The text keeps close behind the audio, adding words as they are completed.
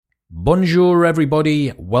Bonjour,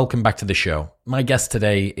 everybody. Welcome back to the show. My guest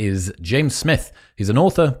today is James Smith. He's an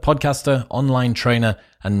author, podcaster, online trainer,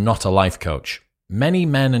 and not a life coach. Many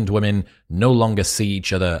men and women no longer see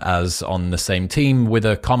each other as on the same team with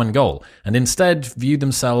a common goal, and instead view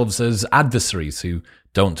themselves as adversaries who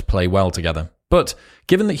don't play well together. But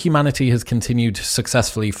given that humanity has continued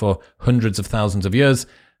successfully for hundreds of thousands of years,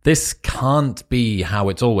 this can't be how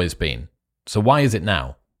it's always been. So why is it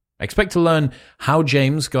now? Expect to learn how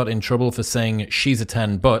James got in trouble for saying she's a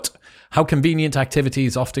 10 but, how convenient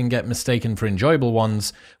activities often get mistaken for enjoyable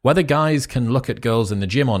ones, whether guys can look at girls in the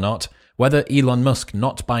gym or not, whether Elon Musk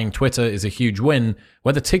not buying Twitter is a huge win,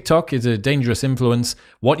 whether TikTok is a dangerous influence,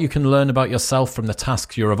 what you can learn about yourself from the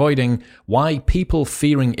tasks you're avoiding, why people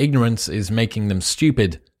fearing ignorance is making them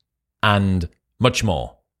stupid, and much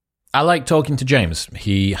more. I like talking to James.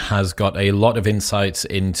 He has got a lot of insights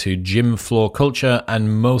into gym floor culture,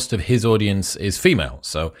 and most of his audience is female.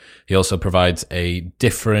 So he also provides a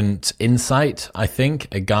different insight, I think,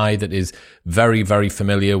 a guy that is very, very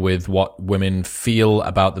familiar with what women feel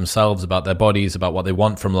about themselves, about their bodies, about what they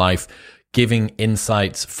want from life. Giving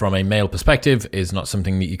insights from a male perspective is not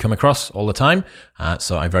something that you come across all the time.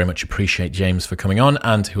 So I very much appreciate James for coming on,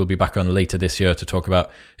 and he will be back on later this year to talk about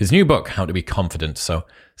his new book, How to Be Confident. So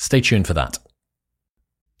stay tuned for that.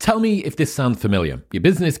 Tell me if this sounds familiar. Your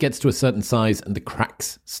business gets to a certain size and the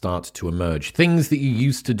cracks start to emerge. Things that you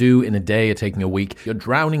used to do in a day are taking a week. You're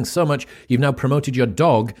drowning so much, you've now promoted your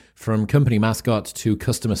dog from company mascot to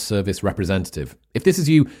customer service representative. If this is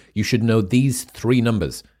you, you should know these three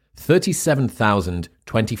numbers: 37,000,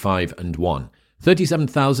 25, and 1.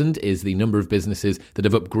 37,000 is the number of businesses that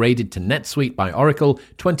have upgraded to NetSuite by Oracle.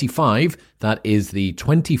 25, that is the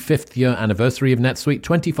 25th year anniversary of NetSuite.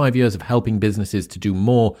 25 years of helping businesses to do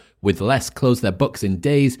more with less, close their books in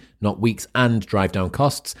days, not weeks, and drive down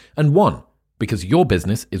costs. And 1, because your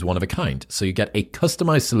business is one of a kind. So you get a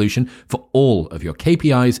customized solution for all of your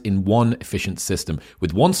KPIs in one efficient system.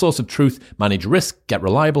 With one source of truth, manage risk, get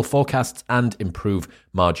reliable forecasts, and improve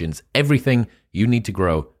margins. Everything you need to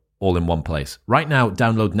grow all in one place. Right now,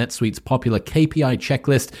 download NetSuite's popular KPI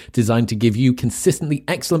checklist designed to give you consistently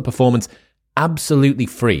excellent performance absolutely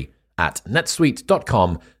free at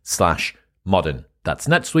netsuite.com/modern. That's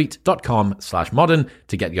netsuite.com/modern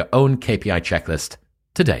to get your own KPI checklist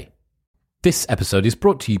today. This episode is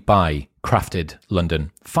brought to you by Crafted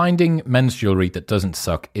London. Finding men's jewellery that doesn't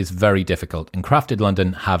suck is very difficult, and Crafted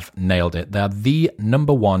London have nailed it. They're the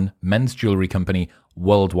 #1 men's jewellery company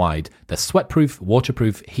worldwide. They're sweatproof,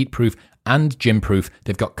 waterproof, heatproof, and gym-proof.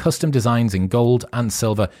 They've got custom designs in gold and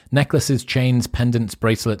silver, necklaces, chains, pendants,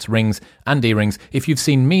 bracelets, rings, and earrings. If you've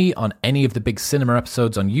seen me on any of the big cinema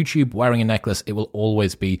episodes on YouTube wearing a necklace, it will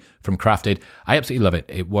always be from Crafted. I absolutely love it.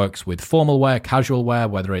 It works with formal wear, casual wear,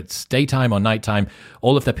 whether it's daytime or nighttime.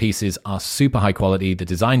 All of their pieces are super high quality. The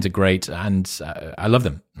designs are great, and I love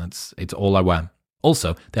them. It's all I wear.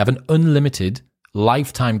 Also, they have an unlimited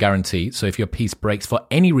lifetime guarantee, so if your piece breaks for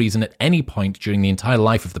any reason at any point during the entire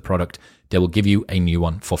life of the product, they will give you a new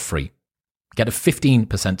one for free. Get a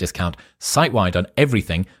 15% discount site-wide on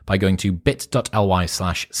everything by going to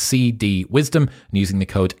bit.ly/cdwisdom and using the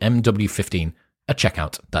code MW15 at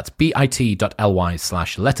checkout. That's bit.ly/C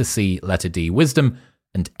D wisdom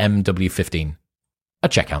and MW15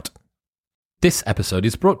 at checkout. This episode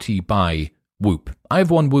is brought to you by Whoop.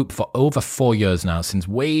 I've worn Whoop for over 4 years now, since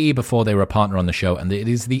way before they were a partner on the show, and it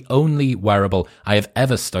is the only wearable I have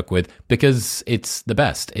ever stuck with because it's the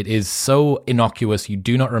best. It is so innocuous, you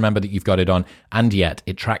do not remember that you've got it on, and yet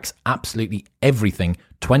it tracks absolutely everything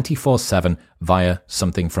 24/7 via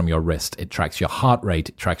something from your wrist. It tracks your heart rate,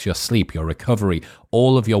 it tracks your sleep, your recovery,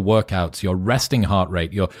 all of your workouts, your resting heart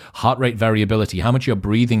rate, your heart rate variability, how much you're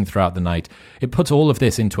breathing throughout the night. It puts all of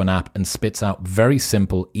this into an app and spits out very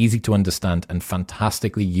simple, easy to understand, and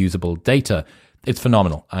fantastically usable data. It's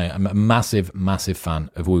phenomenal. I am a massive, massive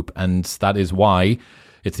fan of Whoop, and that is why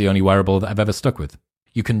it's the only wearable that I've ever stuck with.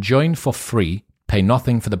 You can join for free, pay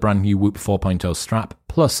nothing for the brand new Whoop 4.0 strap,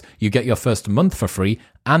 plus you get your first month for free,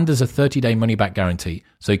 and there's a 30-day money-back guarantee.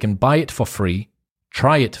 So you can buy it for free,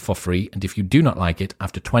 try it for free, and if you do not like it,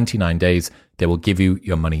 after 29 days, they will give you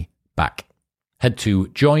your money back. Head to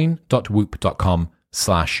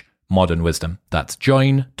join.whoop.com/modernwisdom. That's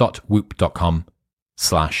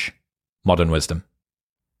join.whoop.com/modernwisdom.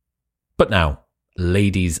 But now,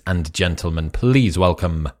 ladies and gentlemen, please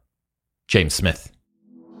welcome James Smith.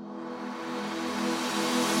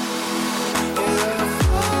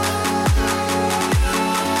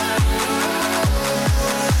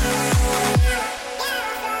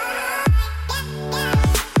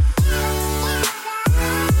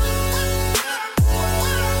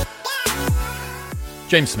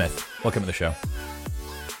 James Smith, welcome to the show.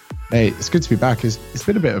 Hey, it's good to be back. It's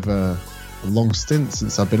been a bit of a long stint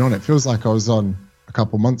since I've been on. It feels like I was on a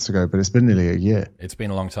couple months ago, but it's been nearly a year. It's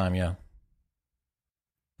been a long time, yeah.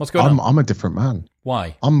 What's going on? I'm a different man.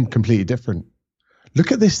 Why? I'm completely different.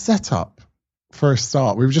 Look at this setup for a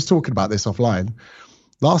start. We were just talking about this offline.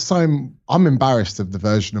 Last time, I'm embarrassed of the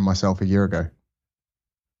version of myself a year ago.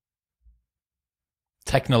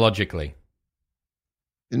 Technologically.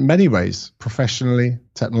 In many ways, professionally,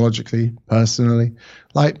 technologically, personally.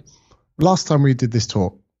 Like, last time we did this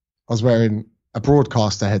talk, I was wearing a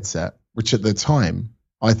broadcaster headset, which at the time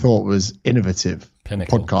I thought was innovative.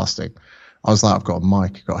 Pinnacle. Podcasting. I was like, I've got a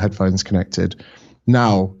mic, got headphones connected.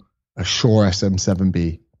 Now, a Shure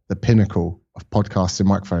SM7B, the pinnacle of podcasting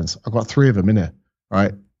microphones. I've got 3 of them in here,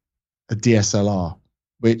 right? A DSLR,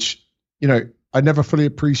 which, I never fully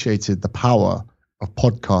appreciated the power of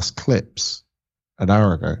podcast clips an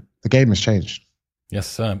hour ago. The game has changed. Yes,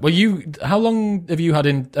 sir. Well, how long have you had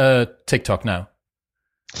in TikTok now?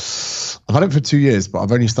 I've had it for 2 years, but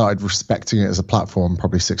I've only started respecting it as a platform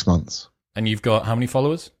probably 6 months. And you've got how many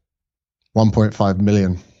followers? 1.5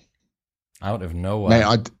 million. Out of nowhere.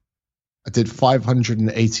 Mate, I did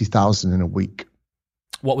 580,000 in a week.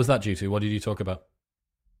 What was that due to? What did you talk about?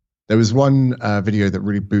 There was one video that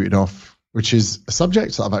really booted off, which is a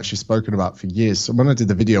subject that I've actually spoken about for years. So when I did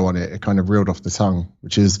the video on it, it kind of reeled off the tongue,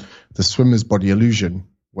 which is the swimmer's body illusion,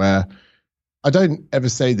 where I don't ever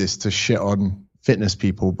say this to shit on fitness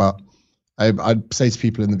people, but I'd say to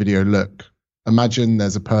people in the video, look, imagine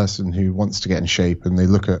there's a person who wants to get in shape and they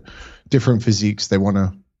look at different physiques they want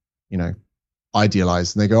to,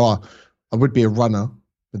 idealize. And they go, I would be a runner,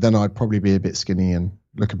 but then I'd probably be a bit skinny and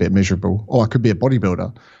look a bit miserable. Or I could be a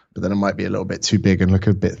bodybuilder, but then I might be a little bit too big and look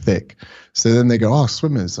a bit thick. So then they go,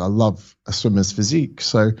 swimmers, I love a swimmer's physique,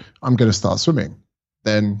 so I'm going to start swimming.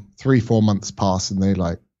 Then 3-4 months pass and they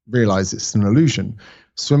realize it's an illusion.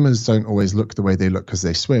 Swimmers don't always look the way they look because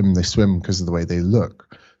they swim because of the way they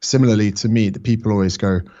look. Similarly to me, the people always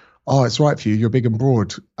go, it's right for you, you're big and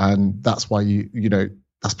broad, and that's why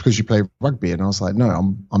that's because you play rugby. And I was like,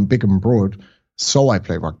 no, I'm big and broad, so I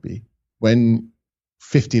play rugby. When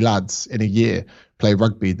 50 lads in a year play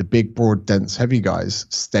rugby, the big, broad, dense, heavy guys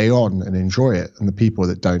stay on and enjoy it, and the people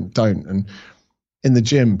that don't. And in the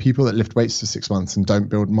gym, people that lift weights for 6 months and don't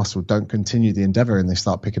build muscle don't continue the endeavor, and they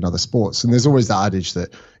start picking other sports. And there's always that adage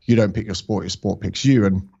that you don't pick your sport picks you.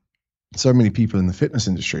 And so many people in the fitness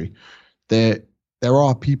industry, there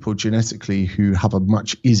are people genetically who have a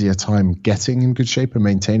much easier time getting in good shape and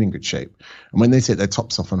maintaining good shape. And when they take their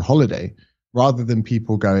tops off on holiday, rather than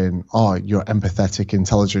people going, you're empathetic,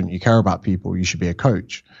 intelligent, you care about people, you should be a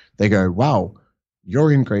coach, they go, wow,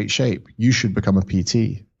 you're in great shape, you should become a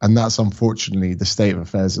PT. And that's unfortunately the state of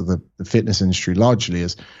affairs of the fitness industry largely,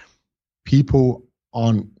 is people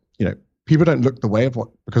people don't look the way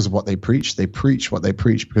because of what they preach. They preach what they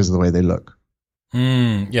preach because of the way they look.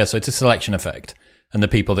 Yeah, so it's a selection effect. And the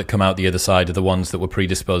people that come out the other side are the ones that were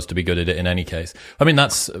predisposed to be good at it in any case. I mean,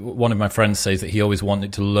 that's one of my friends says that he always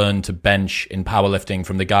wanted to learn to bench in powerlifting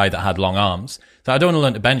from the guy that had long arms. So I don't want to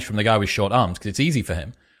learn to bench from the guy with short arms because it's easy for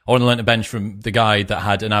him. I want to learn to bench from the guy that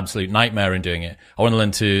had an absolute nightmare in doing it. I want to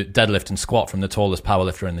learn to deadlift and squat from the tallest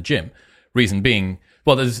powerlifter in the gym. Reason being,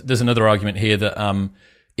 well, there's another argument here that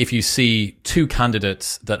if you see 2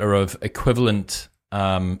 candidates that are of equivalent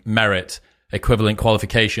merit, equivalent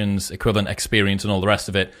qualifications, equivalent experience and all the rest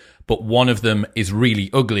of it, but one of them is really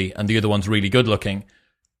ugly and the other one's really good looking,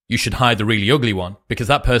 you should hire the really ugly one because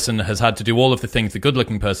that person has had to do all of the things the good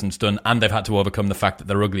looking person's done and they've had to overcome the fact that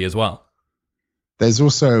they're ugly as well. There's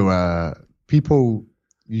also people,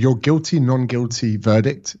 your guilty, non-guilty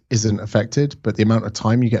verdict isn't affected, but the amount of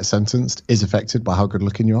time you get sentenced is affected by how good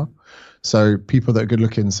looking you are. So people that are good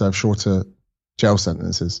looking serve shorter jail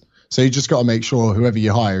sentences. So you just got to make sure whoever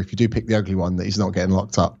you hire, if you do pick the ugly one, that he's not getting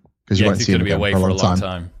locked up because you won't see him again for a long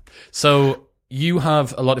time. So you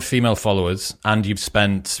have a lot of female followers and you've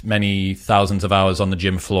spent many thousands of hours on the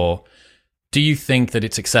gym floor. Do you think that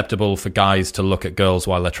it's acceptable for guys to look at girls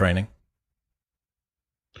while they're training?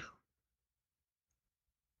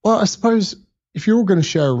 Well, I suppose if you're all going to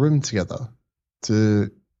share a room together to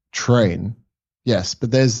train, yes,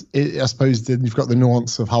 but I suppose then you've got the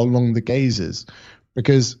nuance of how long the gaze is,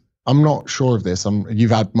 because I'm not sure of this. You've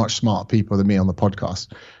had much smarter people than me on the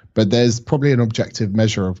podcast, but there's probably an objective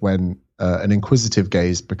measure of when an inquisitive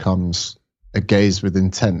gaze becomes a gaze with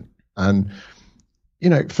intent. And,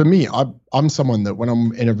 for me, I'm someone that when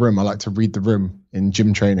I'm in a room, I like to read the room in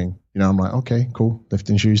gym training. I'm like, okay, cool.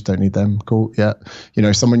 Lifting shoes, don't need them. Cool. Yeah.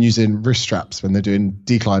 Someone using wrist straps when they're doing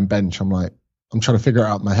decline bench. I'm trying to figure it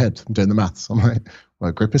out in my head. I'm doing the maths. I'm like,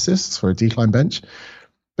 well, grip assists for a decline bench.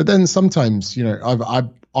 But then sometimes,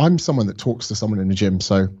 I'm someone that talks to someone in the gym.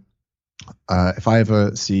 So if I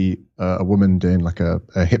ever see a woman doing like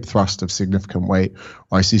a hip thrust of significant weight,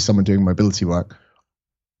 or I see someone doing mobility work,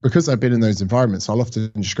 because I've been in those environments, I'll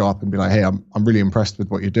often just go up and be like, hey, I'm really impressed with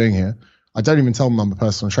what you're doing here. I don't even tell them I'm a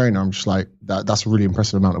personal trainer. I'm just like, that's a really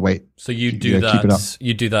impressive amount of weight. So you do that. Keep it up.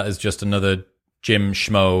 You do that as just another gym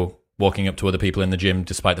schmo walking up to other people in the gym,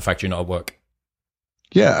 despite the fact you're not at work.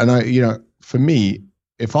 Yeah. And for me,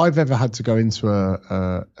 if I've ever had to go into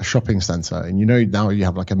a shopping center, and now you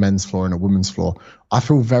have like a men's floor and a women's floor, I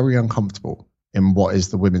feel very uncomfortable in what is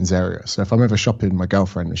the women's area. So if I'm ever shopping with my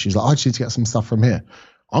girlfriend and she's like, I just need to get some stuff from here,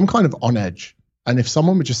 I'm kind of on edge. And if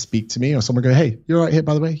someone would just speak to me, or someone go, hey, you're right here,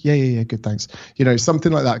 by the way? Yeah, good, thanks.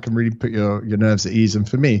 Something like that can really put your nerves at ease. And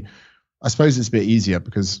for me, I suppose it's a bit easier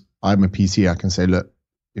because I'm a PT. I can say, look,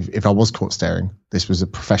 if I was caught staring, this was a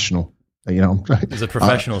professional, It's a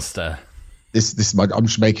professional stare. This is I'm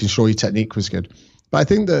just making sure your technique was good. But I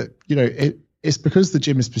think that, it's because the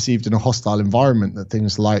gym is perceived in a hostile environment that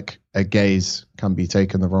things like a gaze can be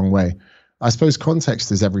taken the wrong way. I suppose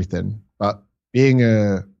context is everything, but being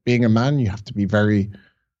a man, you have to be very,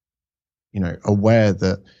 aware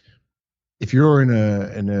that if you're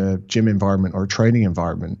in a gym environment or a training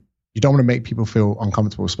environment, you don't want to make people feel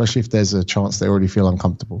uncomfortable, especially if there's a chance they already feel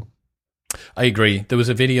uncomfortable. I agree. There was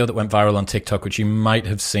a video that went viral on TikTok, which you might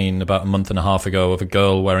have seen about a month and a half ago, of a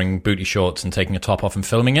girl wearing booty shorts and taking a top off and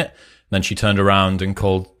filming it. And then she turned around and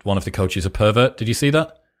called one of the coaches a pervert. Did you see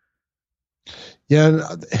that?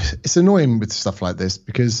 Yeah, it's annoying with stuff like this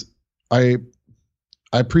because I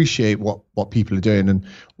appreciate what people are doing. And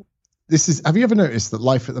have you ever noticed that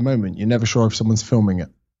life at the moment, you're never sure if someone's filming it?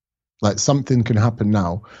 Like something can happen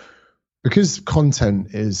now because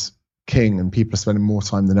content is king and people are spending more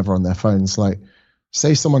time than ever on their phones. Like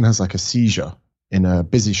say someone has like a seizure in a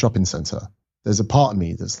busy shopping center. There's a part of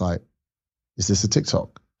me that's like, is this a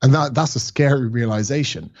TikTok? And that's a scary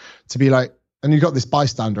realization to be like, and you've got this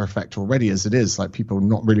bystander effect already as it is, like people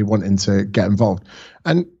not really wanting to get involved.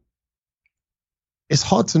 And it's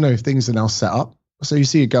hard to know if things are now set up. So you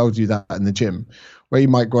see a girl do that in the gym where you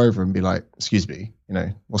might go over and be like, excuse me,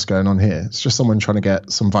 what's going on here? It's just someone trying to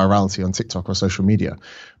get some virality on TikTok or social media.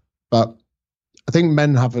 But I think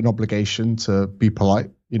men have an obligation to be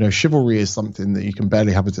polite. Chivalry is something that you can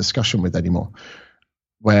barely have a discussion with anymore.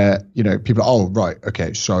 Where, people are, oh, right,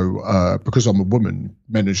 okay, so because I'm a woman,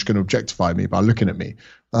 men are just going to objectify me by looking at me.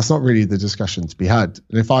 That's not really the discussion to be had.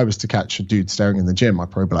 And if I was to catch a dude staring in the gym,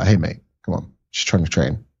 I'd probably be like, hey, mate, come on, just trying to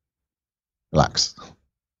train. Relax.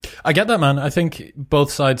 I get that, man. I think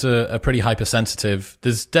both sides are pretty hypersensitive.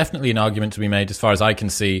 There's definitely an argument to be made, as far as I can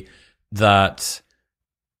see, that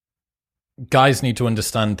guys need to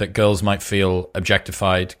understand that girls might feel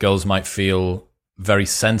objectified. Girls might feel very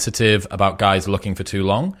sensitive about guys looking for too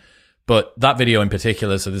long. But that video in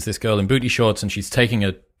particular, so there's this girl in booty shorts and she's taking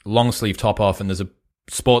a long sleeve top off and there's a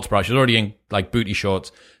sports bra. She's already in like booty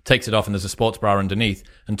shorts, takes it off and there's a sports bra underneath.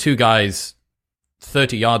 And two guys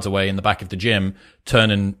 30 yards away in the back of the gym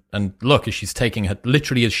turn and look as she's taking her,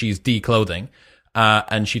 literally as she's declothing.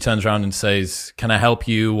 And she turns around and says, can I help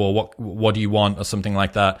you? Or what do you want? Or something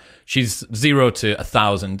like that. She's 0 to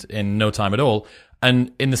 1,000 in no time at all.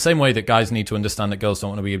 And in the same way that guys need to understand that girls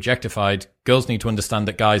don't want to be objectified, girls need to understand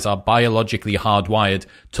that guys are biologically hardwired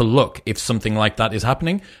to look if something like that is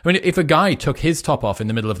happening. I mean, if a guy took his top off in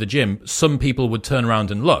the middle of the gym, some people would turn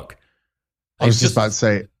around and look. I was just about to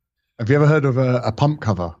say, have you ever heard of a pump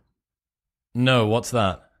cover? No, what's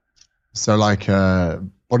that? So like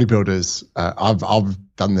bodybuilders,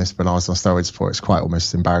 I've done this when I was on steroids before. It's quite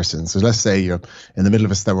almost embarrassing. So let's say you're in the middle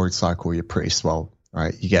of a steroid cycle, you're pretty swole.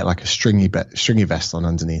 Right, you get like a stringy vest on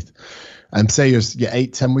underneath, and say you're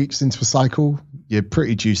 8-10 weeks into a cycle, you're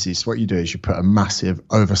pretty juicy. So what you do is you put a massive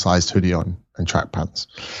oversized hoodie on and track pants.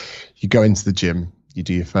 You go into the gym, you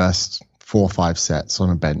do your first 4 or 5 sets on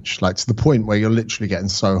a bench, like to the point where you're literally getting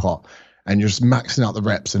so hot, and you're just maxing out the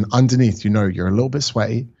reps. And underneath, you're a little bit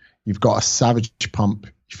sweaty. You've got a savage pump.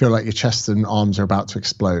 You feel like your chest and arms are about to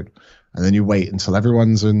explode, and then you wait until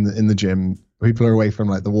everyone's in the gym. People are away from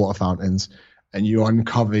like the water fountains. And you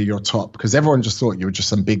uncover your top because everyone just thought you were just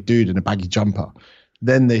some big dude in a baggy jumper.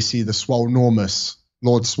 Then they see the swolenormous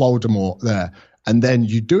Lord Swoldemort there. And then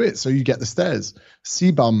you do it. So you get the stares.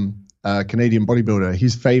 Sebum, Canadian bodybuilder,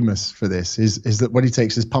 he's famous for this, is that when he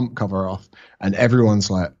takes his pump cover off and everyone's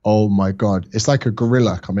like, oh my God, it's like a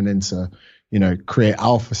gorilla coming in to, create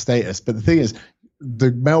alpha status. But the thing is,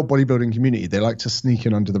 the male bodybuilding community, they like to sneak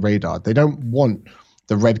in under the radar. They don't want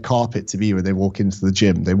the red carpet to be when they walk into the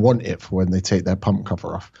gym. They want it for when they take their pump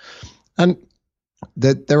cover off. And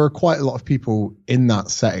there are quite a lot of people in that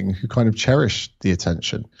setting who kind of cherish the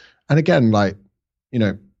attention. And again, like, you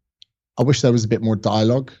know, I wish there was a bit more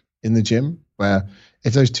dialogue in the gym where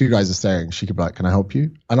if those two guys are staring, she could be like, can I help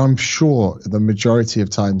you? And I'm sure the majority of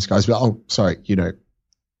times guys will be like, oh, sorry, you know,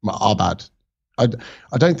 our bad.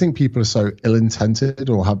 I don't think people are so ill-intended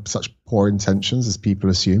or have such poor intentions as people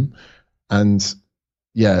assume. And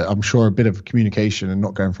yeah, I'm sure a bit of communication and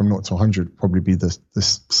not going from 0 to 100 would probably be the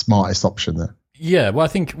smartest option there. Yeah, well, I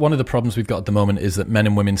think one of the problems we've got at the moment is that men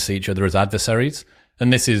and women see each other as adversaries.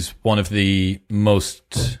 And this is one of the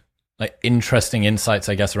most interesting insights,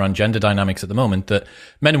 I guess, around gender dynamics at the moment, that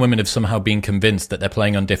men and women have somehow been convinced that they're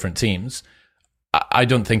playing on different teams. I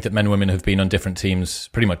don't think that men and women have been on different teams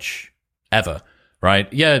pretty much ever,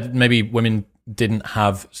 right? Yeah, maybe women didn't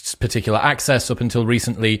have particular access up until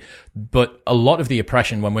recently, but a lot of the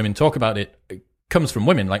oppression when women talk about it comes from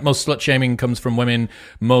women. Like most slut shaming comes from women.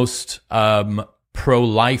 Most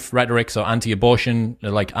pro-life rhetoric, so anti-abortion,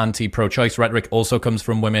 like anti-pro-choice rhetoric also comes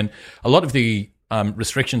from women. A lot of the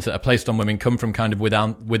restrictions that are placed on women come from kind of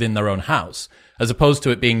within their own house, as opposed to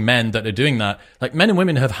it being men that are doing that. Like men and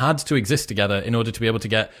women have had to exist together in order to be able to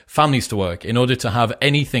get families to work, in order to have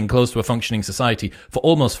anything close to a functioning society for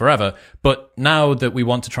almost forever. But now that we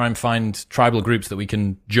want to try and find tribal groups that we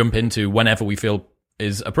can jump into whenever we feel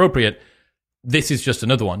is appropriate, this is just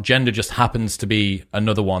another one. Gender just happens to be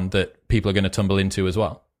another one that people are going to tumble into as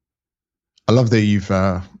well. I love that you've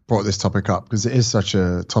brought this topic up because it is such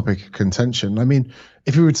a topic of contention. I mean,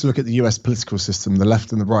 if we were to look at the US political system, the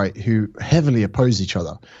left and the right, who heavily oppose each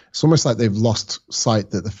other, it's almost like they've lost sight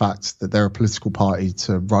that the fact that they're a political party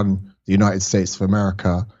to run the United States of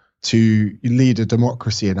America, to lead a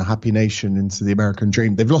democracy and a happy nation into the American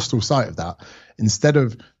dream. They've lost all sight of that. Instead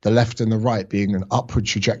of the left and the right being an upward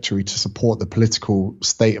trajectory to support the political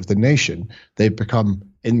state of the nation, they've become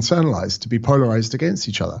internalized to be polarized against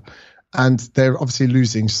each other. And they're obviously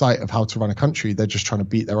losing sight of how to run a country. They're just trying to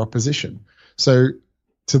beat their opposition. So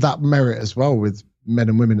to that merit as well with men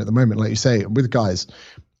and women at the moment, like you say, with guys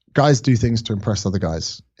do things to impress other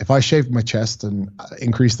guys. If I shave my chest and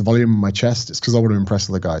increase the volume of my chest, it's because I want to impress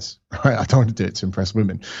other guys, right? I don't want to do it to impress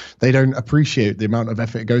women. They don't appreciate the amount of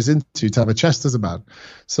effort it goes into to have a chest as a man.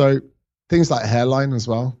 So things like hairline as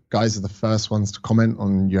well. Guys are the first ones to comment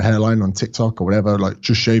on your hairline on TikTok or whatever, like,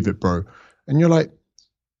 just shave it, bro. And you're like,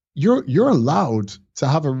 you're allowed to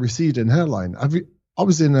have a receding hairline. I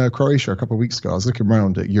was in Croatia a couple of weeks ago. I was looking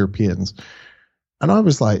around at Europeans, and I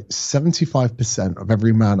was like, 75% of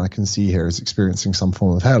every man I can see here is experiencing some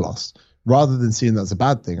form of hair loss. Rather than seeing that as a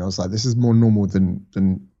bad thing, I was like, this is more normal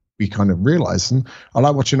than we kind of realize. And I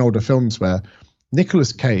like watching older films where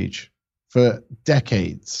Nicolas Cage, for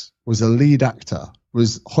decades, was a lead actor,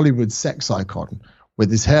 was Hollywood's sex icon, with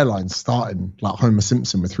his hairline starting like Homer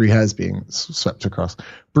Simpson with 3 hairs being swept across.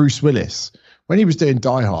 Bruce Willis, when he was doing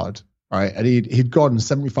Die Hard, right, and he'd gone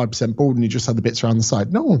 75% bald and he just had the bits around the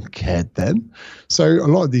side. No one cared then. So a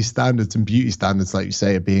lot of these standards and beauty standards, like you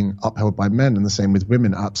say, are being upheld by men, and the same with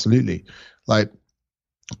women, absolutely. Like,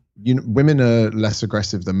 you know, women are less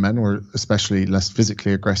aggressive than men, or especially less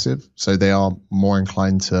physically aggressive. So they are more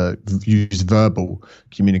inclined to use verbal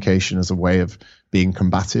communication as a way of being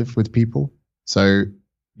combative with people. So,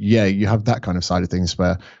 yeah, you have that kind of side of things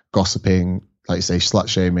where gossiping, like you say, slut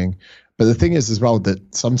shaming. But the thing is as well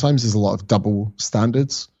that sometimes there's a lot of double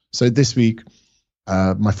standards. So this week,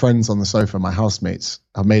 my friends on the sofa, my housemates,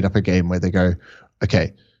 have made up a game where they go,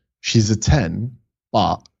 okay, she's a 10,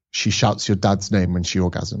 but she shouts your dad's name when she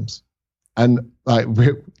orgasms. And like,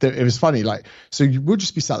 it was funny. Like, so we'll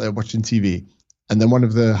just be sat there watching TV, and then one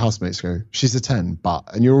of the housemates go, she's a 10,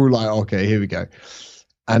 but, and you're all like, okay, here we go.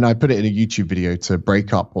 And I put it in a YouTube video to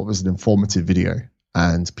break up what was an informative video.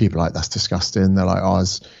 And people are like, that's disgusting. They're like, oh, I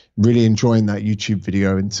was really enjoying that YouTube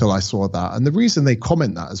video until I saw that. And the reason they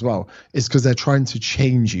comment that as well is because they're trying to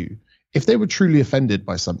change you. If they were truly offended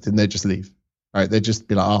by something, they'd just leave, right? They'd just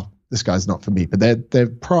be like, oh, this guy's not for me. But they're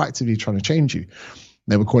proactively trying to change you.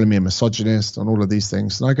 They were calling me a misogynist and all of these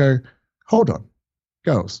things. And I go, hold on,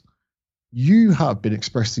 girls, you have been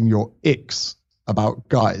expressing your icks about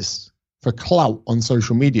guys for clout on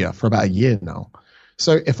social media for about a year now.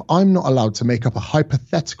 So if I'm not allowed to make up a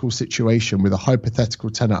hypothetical situation with a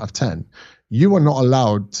hypothetical 10 out of 10, you are not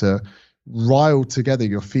allowed to rile together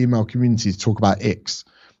your female community to talk about icks.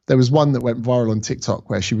 There was one that went viral on TikTok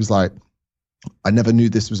where she was like, I never knew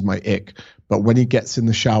this was my ick, but when he gets in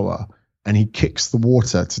the shower and he kicks the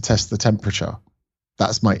water to test the temperature,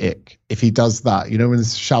 that's my ick. If he does that, you know, when the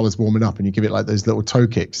shower's warming up and you give it like those little toe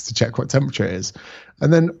kicks to check what temperature it is.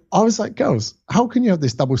 And then I was like, girls, how can you have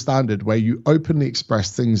this double standard where you openly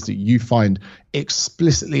express things that you find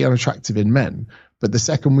explicitly unattractive in men, But the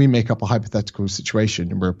second we make up a hypothetical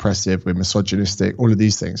situation and we're oppressive, we're misogynistic, all of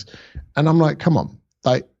these things. And I'm like, come on,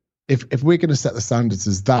 like if we're going to set the standards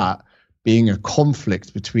as that being a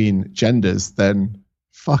conflict between genders, then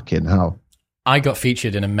fucking hell. I got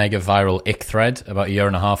featured in a mega viral ick thread about a year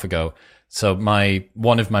and a half ago. So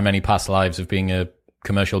one of my many past lives of being a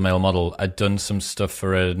commercial male model, I'd done some stuff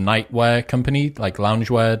for a nightwear company, like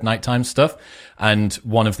loungewear, nighttime stuff. And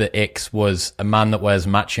one of the icks was a man that wears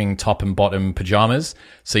matching top and bottom pajamas.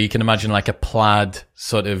 So you can imagine like a plaid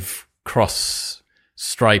sort of cross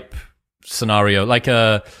stripe scenario, like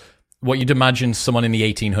what you'd imagine someone in the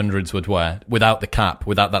 1800s would wear without the cap,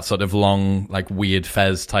 without that sort of long, like weird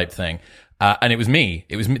fez type thing. And it was me.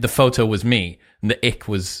 The photo was me, and the ick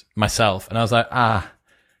was myself. And I was like,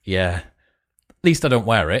 yeah, at least I don't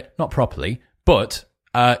wear it, not properly. But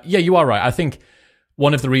yeah, you are right. I think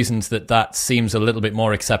one of the reasons that seems a little bit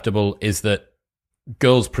more acceptable is that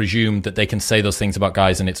girls presume that they can say those things about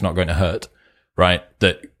guys and it's not going to hurt, right?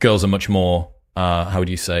 That girls are much more, how would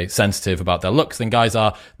you say, sensitive about their looks than guys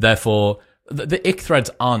are. Therefore, the ick threads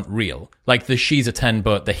aren't real. Like the she's a 10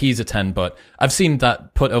 but, the he's a 10 but. I've seen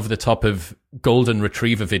that put over the top of golden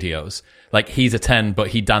retriever videos. Like he's a 10 but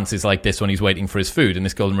he dances like this when he's waiting for his food and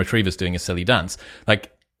this golden retriever's doing a silly dance.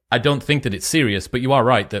 Like I don't think that it's serious, but you are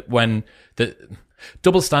right that when the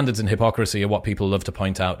double standards and hypocrisy are what people love to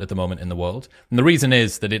point out at the moment in the world. And the reason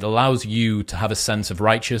is that it allows you to have a sense of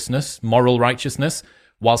righteousness, moral righteousness,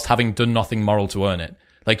 whilst having done nothing moral to earn it.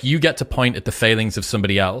 Like you get to point at the failings of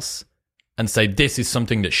somebody else and say, this is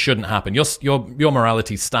something that shouldn't happen. Your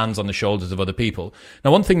morality stands on the shoulders of other people.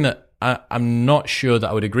 Now, one thing that I'm not sure that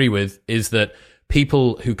I would agree with is that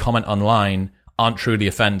people who comment online aren't truly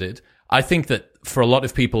offended. I think that for a lot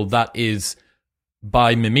of people, that is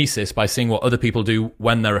by mimesis, by seeing what other people do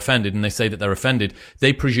when they're offended, and they say that they're offended,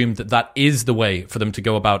 they presume that that is the way for them to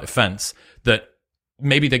go about offense, that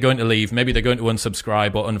maybe they're going to leave, maybe they're going to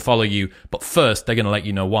unsubscribe or unfollow you, but first they're going to let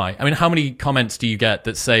you know why. I mean, how many comments do you get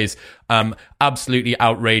that says, absolutely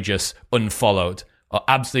outrageous, unfollowed, or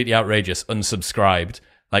absolutely outrageous, unsubscribed?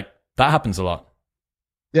 Like, that happens a lot.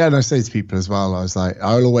 Yeah, and I say to people as well,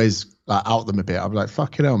 I'll always out them a bit. I'm like,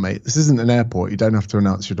 fucking hell, mate, this isn't an airport. You don't have to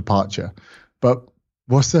announce your departure. But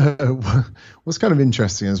what's kind of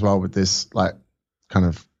interesting as well with this, like, kind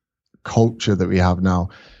of culture that we have now.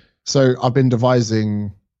 So I've been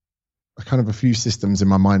devising kind of a few systems in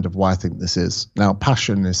my mind of why I think this is. Now,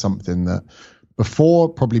 passion is something that before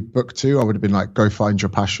probably book 2, I would have been like, go find your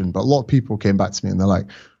passion. But a lot of people came back to me and they're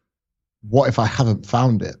like, what if I haven't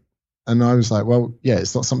found it? And I was like, well, yeah,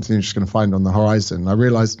 it's not something you're just going to find on the horizon. I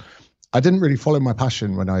realized I didn't really follow my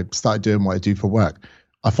passion when I started doing what I do for work.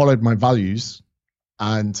 I followed my values,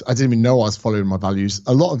 and I didn't even know I was following my values.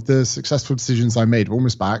 A lot of the successful decisions I made were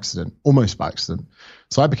almost by accident.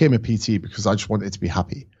 So I became a PT because I just wanted to be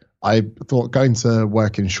happy. I thought going to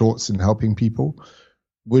work in shorts and helping people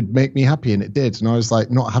would make me happy, and it did. And I was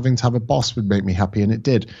like, not having to have a boss would make me happy, and it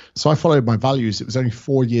did. So I followed my values. It was only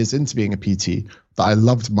 4 years into being a PT that I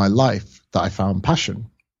loved my life, that I found passion.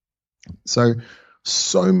 So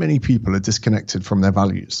many people are disconnected from their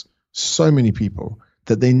values. So many people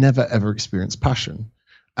that they never ever experience passion.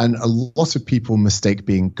 And a lot of people mistake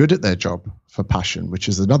being good at their job for passion, which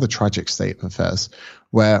is another tragic state of affairs,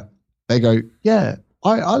 where they go, yeah,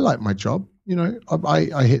 I like my job. You know,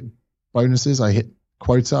 I hit bonuses, I hit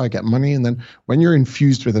quota, I get money. And then when you're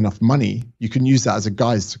infused with enough money, you can use that as a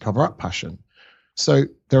guise to cover up passion. So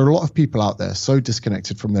there are a lot of people out there so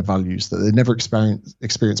disconnected from their values that they never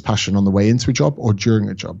experience passion on the way into a job or during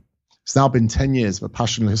a job. It's now been 10 years of a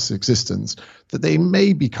passionless existence that they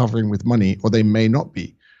may be covering with money or they may not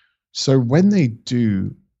be. So when they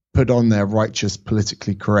do put on their righteous,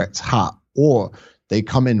 politically correct hat, or they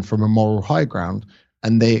come in from a moral high ground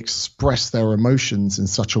and they express their emotions in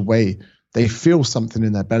such a way, they feel something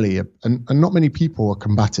in their belly. And not many people are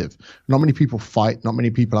combative. Not many people fight. Not many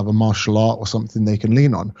people have a martial art or something they can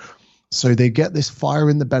lean on. So they get this fire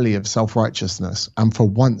in the belly of self-righteousness. And for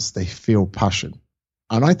once, they feel passion.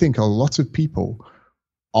 And I think a lot of people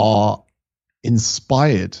are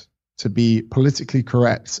inspired to be politically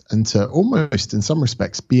correct and to almost, in some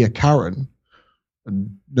respects, be a Karen.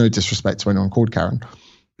 And no disrespect to anyone called Karen,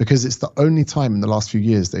 because it's the only time in the last few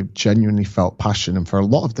years they've genuinely felt passion. And for a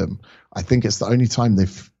lot of them, I think it's the only time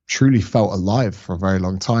they've truly felt alive for a very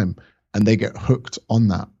long time, and they get hooked on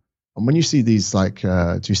that. And when you see these, like,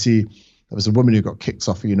 do you see there was a woman who got kicked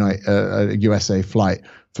off a USA flight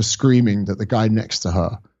for screaming that the guy next to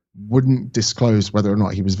her wouldn't disclose whether or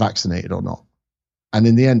not he was vaccinated or not. And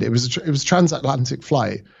in the end, it was a transatlantic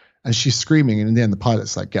flight, and she's screaming, and in the end, the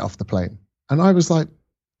pilot's like, get off the plane. And I was like,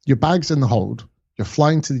 your bag's in the hold, you're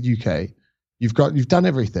flying to the UK, You've done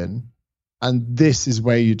everything, and this is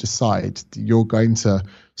where you decide that you're going to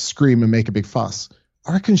scream and make a big fuss.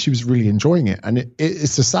 I reckon she was really enjoying it. And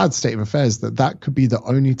it's a sad state of affairs that could be the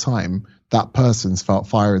only time that person's felt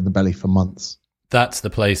fire in the belly for months. That's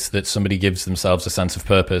the place that somebody gives themselves a sense of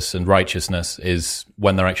purpose and righteousness, is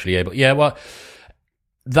when they're actually able. Yeah, well,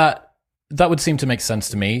 that would seem to make sense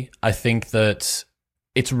to me. I think that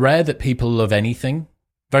it's rare that people love anything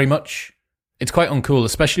very much. It's quite uncool,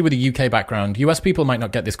 especially with a UK background. US people might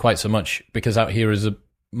not get this quite so much, because out here is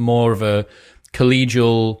more of a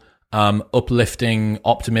collegial, uplifting,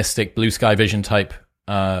 optimistic, blue sky vision type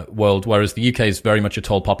world, whereas the UK is very much a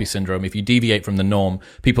tall poppy syndrome. If you deviate from the norm,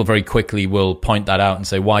 people very quickly will point that out and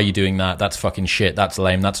say, why are you doing that? That's fucking shit. That's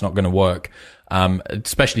lame. That's not going to work.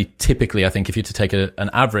 Especially typically, I think, if you're to take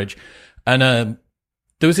an average. And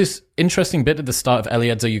there was this interesting bit at the start of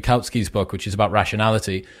Eliezer Yudkowsky's book, which is about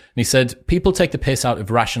rationality. And he said, people take the piss out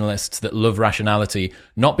of rationalists that love rationality,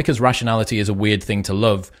 not because rationality is a weird thing to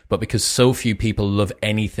love, but because so few people love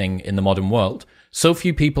anything in the modern world. So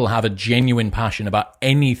few people have a genuine passion about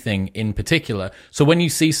anything in particular. So when you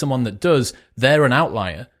see someone that does, they're an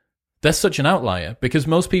outlier. They're such an outlier, because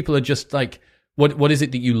most people are just like, what is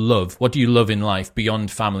it that you love? What do you love in life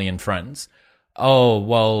beyond family and friends? Oh,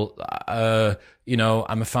 well,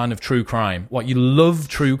 I'm a fan of true crime. What, you love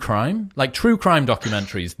true crime? Like true crime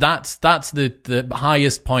documentaries. That's the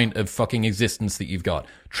highest point of fucking existence that you've got.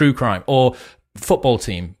 True crime. Or football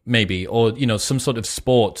team, maybe. Or, some sort of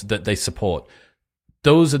sport that they support.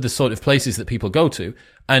 Those are the sort of places that people go to.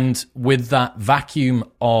 And with that vacuum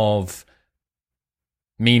of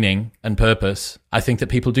meaning and purpose, I think that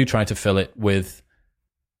people do try to fill it with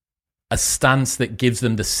a stance that gives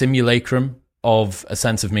them the simulacrum of a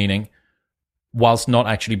sense of meaning, whilst not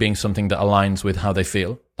actually being something that aligns with how they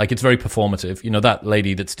feel. Like, it's very performative. That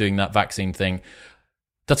lady that's doing that vaccine thing,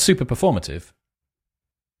 that's super performative.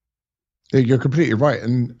 You're completely right.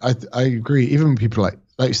 And I agree. Even people like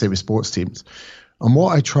you say with sports teams. And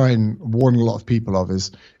what I try and warn a lot of people of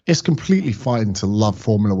is, it's completely fine to love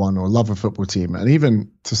Formula One or love a football team, and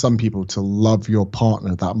even to some people to love your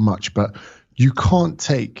partner that much. But you can't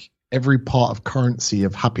take every part of currency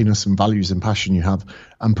of happiness and values and passion you have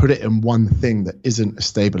and put it in one thing that isn't a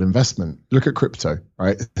stable investment. Look at crypto,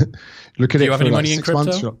 right? Look at Do it you have for any like money in 6 crypto?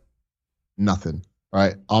 months. Nothing,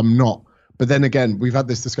 right? I'm not. But then again, we've had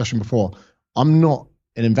this discussion before. I'm not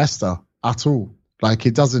an investor at all. Like,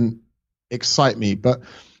 it doesn't excite me. But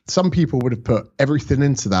some people would have put everything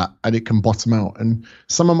into that and it can bottom out. And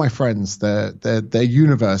some of my friends, their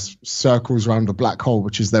universe circles around a black hole,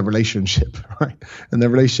 which is their relationship, right? And their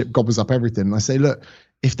relationship gobbles up everything. And I say, look,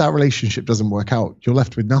 if that relationship doesn't work out, you're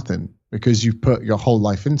left with nothing, because you've put your whole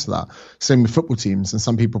life into that. Same with football teams. And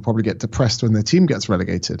some people probably get depressed when their team gets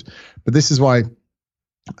relegated. But this is why,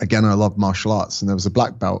 again, I love martial arts. And there was a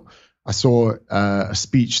black belt. I saw a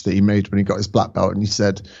speech that he made when he got his black belt. And he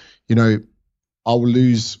said, I'll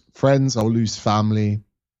lose friends, I'll lose family,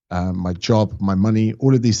 my job, my money,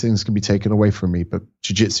 all of these things can be taken away from me, but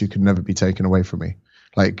jiu-jitsu can never be taken away from me.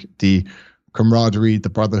 Like the camaraderie, the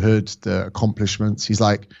brotherhood, the accomplishments. He's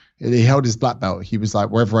like, he held his black belt. He was like,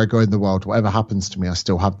 wherever I go in the world, whatever happens to me, I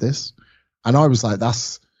still have this. And I was like,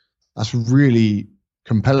 that's really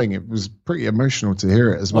compelling. It was pretty emotional to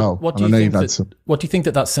hear it as well. What do you think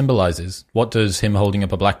that symbolizes? What does him holding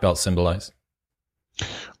up a black belt symbolize?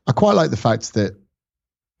 I quite like the fact that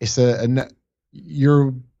it's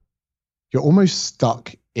you're almost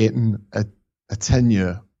stuck in a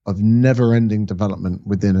tenure of never-ending development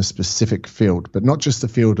within a specific field, but not just a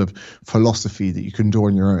field of philosophy that you can do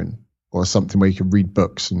on your own, or something where you can read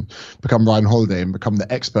books and become Ryan Holiday and become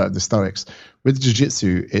the expert of the Stoics. With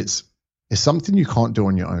jiu-jitsu, it's something you can't do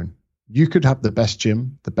on your own. You could have the best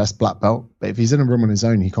gym, the best black belt, but if he's in a room on his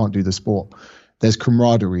own, he can't do the sport. There's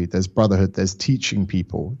camaraderie, there's brotherhood, there's teaching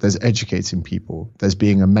people, there's educating people, there's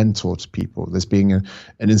being a mentor to people, there's being an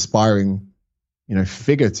inspiring,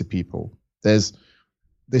 figure to people. There's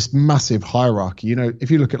this massive hierarchy. If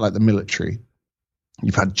you look at like the military,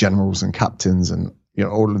 you've had generals and captains and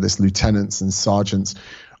all of this lieutenants and sergeants.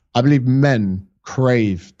 I believe men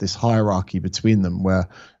crave this hierarchy between them, where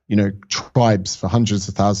tribes for hundreds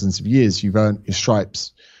of thousands of years, you've earned your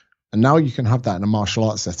stripes. And now you can have that in a martial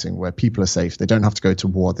arts setting where people are safe. They don't have to go to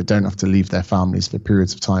war. They don't have to leave their families for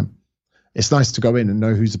periods of time. It's nice to go in and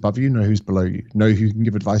know who's above you, know who's below you, know who you can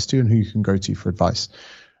give advice to and who you can go to for advice.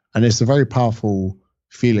 And it's a very powerful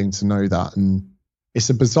feeling to know that. And it's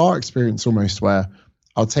a bizarre experience almost, where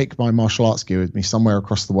I'll take my martial arts gear with me somewhere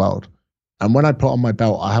across the world. And when I put on my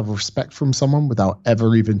belt, I have respect from someone without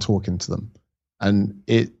ever even talking to them. And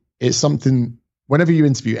it's something, whenever you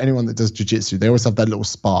interview anyone that does jiu-jitsu, they always have that little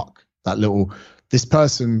spark that little, this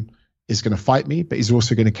person is going to fight me, but he's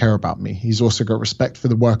also going to care about me. He's also got respect for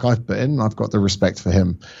the work I've put in. I've got the respect for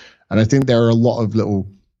him. And I think there are a lot of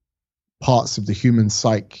little parts of the human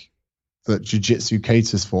psyche that jiu-jitsu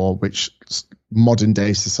caters for, which modern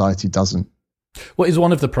day society doesn't. What is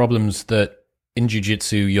one of the problems that in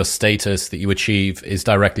jiu-jitsu, your status that you achieve is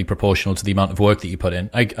directly proportional to the amount of work that you put in?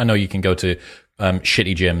 I know you can go to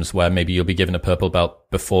shitty gyms where maybe you'll be given a purple belt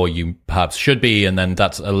before you perhaps should be, and then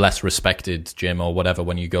that's a less respected gym or whatever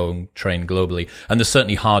when you go and train globally. And there's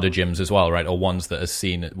certainly harder gyms as well, right? Or ones that are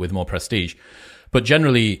seen with more prestige. But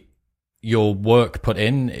generally, your work put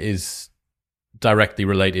in is directly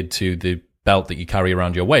related to the belt that you carry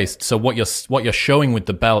around your waist. So what you're showing with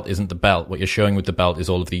the belt isn't the belt. What you're showing with the belt is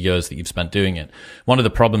all of the years that you've spent doing it. One of the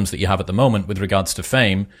problems that you have at the moment with regards to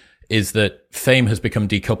fame is that fame has become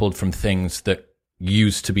decoupled from things that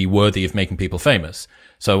used to be worthy of making people famous.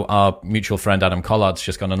 So our mutual friend Adam Collard's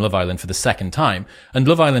just gone on Love Island for the second time, and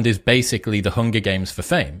Love Island is basically the Hunger Games for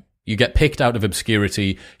fame. You get picked out of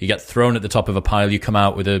obscurity, you get thrown at the top of a pile, you come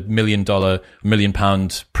out with $1 million, £1 million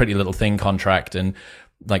Pretty Little Thing contract and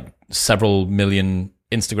like several million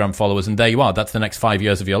Instagram followers, and there you are. That's the next 5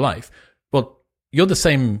 years of your life. Well, you're the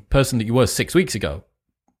same person that you were 6 weeks ago.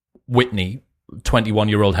 Whitney,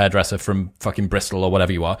 21-year-old hairdresser from fucking Bristol or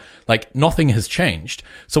whatever you are. Like, nothing has changed.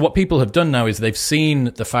 So what people have done now is they've seen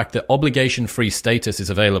the fact that obligation-free status is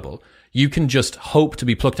available. You can just hope to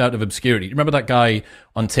be plucked out of obscurity. Remember that guy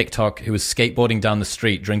on TikTok who was skateboarding down the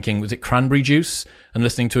street drinking, was it cranberry juice, and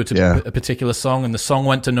listening to a particular song, and the song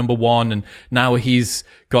went to #1, and now he's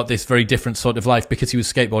got this very different sort of life because he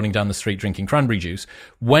was skateboarding down the street drinking cranberry juice.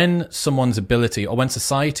 When someone's ability, or when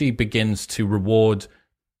society begins to reward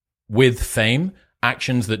with fame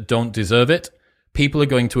actions that don't deserve it, people are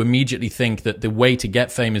going to immediately think that the way to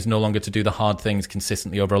get fame is no longer to do the hard things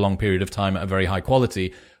consistently over a long period of time at a very high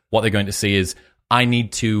quality. What they're going to see is, I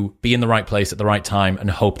need to be in the right place at the right time and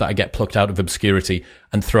hope that I get plucked out of obscurity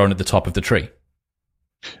and thrown at the top of the tree.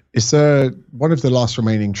 It's one of the last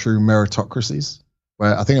remaining true meritocracies,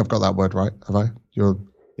 where I think I've got that word right. Have I?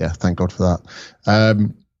 Yeah, thank God for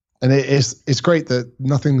that. And it's great that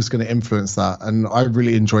nothing's going to influence that. And I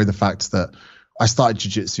really enjoy the fact that I started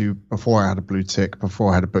jiu-jitsu before I had a blue tick,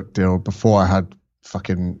 before I had a book deal, before I had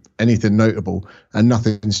fucking anything notable, and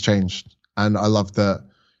nothing's changed. And I love that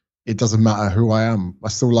it doesn't matter who I am. I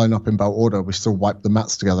still line up in belt order. We still wipe the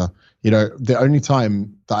mats together. You know, the only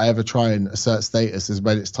time that I ever try and assert status is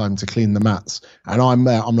when it's time to clean the mats. And I'm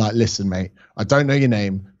there. I'm like, listen, mate, I don't know your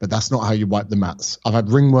name, but that's not how you wipe the mats. I've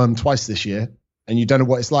had ringworm twice this year, and you don't know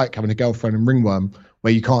what it's like having a girlfriend and ringworm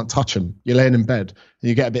where you can't touch them. You're laying in bed and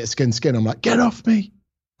you get a bit of skin. I'm like, get off me.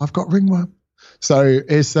 I've got ringworm. So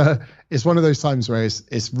it's one of those times where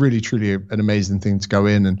it's really, truly an amazing thing to go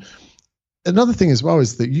in. And another thing as well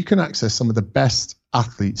is that you can access some of the best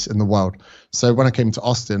athletes in the world. So when I came to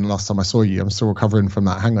Austin last time I saw you, I'm still recovering from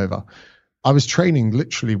that hangover. I was training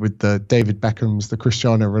literally with the David Beckhams, the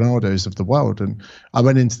Cristiano Ronaldos of the world. And I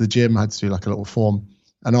went into the gym, I had to do like a little form.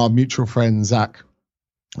 And our mutual friend, Zach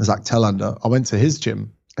Tellander, I went to his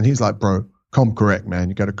gym and he's like, bro, come correct, man.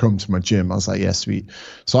 You got to come to my gym. I was like, yeah, sweet.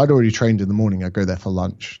 So I'd already trained in the morning. I go there for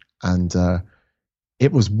lunch, and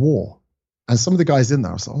it was war. And some of the guys in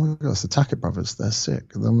there, I was like, oh my God, it's the Tackett brothers. They're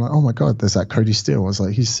sick. And I'm like, oh my God, there's that Cody Steele. I was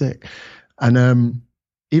like, he's sick. And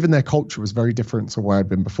even their culture was very different to where I'd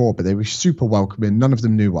been before, but they were super welcoming. None of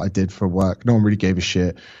them knew what I did for work. No one really gave a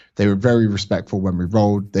shit. They were very respectful when we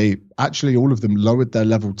rolled. They actually, all of them lowered their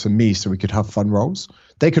level to me so we could have fun rolls.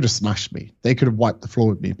 They could have smashed me. They could have wiped the floor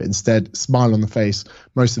with me, but instead, smile on the face.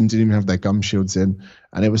 Most of them didn't even have their gum shields in.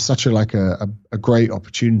 And it was such a great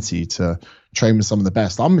opportunity to train with some of the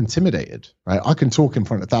best. I'm intimidated, right? I can talk in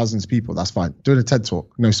front of thousands of people. That's fine. Doing a TED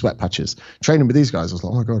talk, no sweat patches. Training with these guys, I was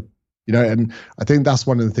like, oh my God. You know, and I think that's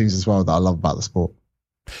one of the things as well that I love about the sport.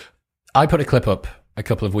 I put a clip up a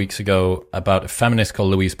couple of weeks ago about a feminist called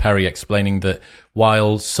Louise Perry explaining that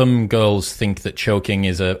while some girls think that choking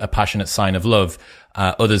is a passionate sign of love,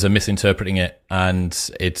 others are misinterpreting it, and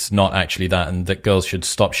it's not actually that, and that girls should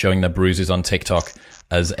stop showing their bruises on TikTok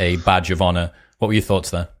as a badge of honor. What were your thoughts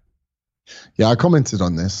there? Yeah, I commented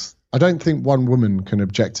on this. I don't think one woman can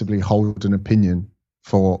objectively hold an opinion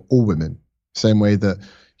for all women. Same way that,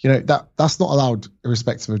 you know, that's not allowed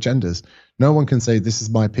irrespective of genders. No one can say this is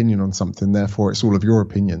my opinion on something, therefore it's all of your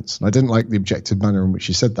opinions. And I didn't like the objective manner in which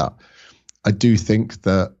she said that. I do think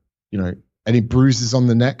that, you know, any bruises on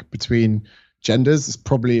the neck between genders is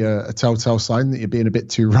probably a telltale sign that you're being a bit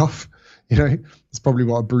too rough. You know, that's probably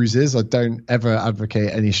what a bruise is. I don't ever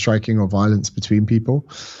advocate any striking or violence between people.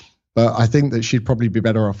 But I think that she'd probably be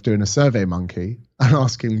better off doing a Survey Monkey and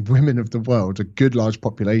asking women of the world, a good large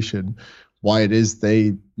population, why it is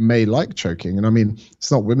they may like choking. And I mean,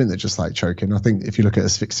 it's not women that just like choking. I think if you look at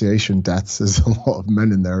asphyxiation deaths, there's a lot of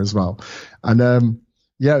men in there as well. And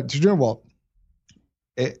yeah, do you know what?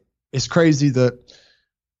 It's crazy that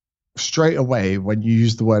straight away when you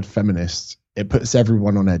use the word feminist, it puts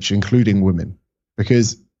everyone on edge, including women,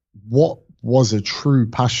 because what was a true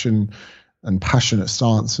passion and passionate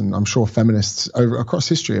stance, and I'm sure feminists across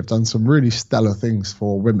history have done some really stellar things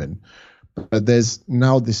for women, but there's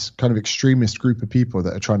now this kind of extremist group of people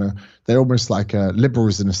that are they're almost like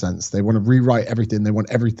liberals in a sense. They want to rewrite everything. They want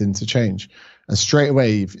everything to change. And straight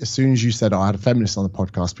away, as soon as you said, I had a feminist on the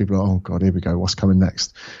podcast, people are, oh God, here we go. What's coming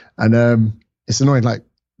next? And it's annoying. Like,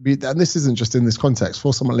 and this isn't just in this context.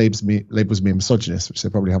 Before someone labels me a misogynist, which they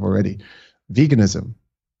probably have already, veganism,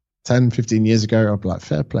 10, 15 years ago, I'd be like,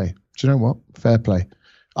 fair play. Do you know what? Fair play.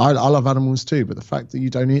 I love animals too, but the fact that you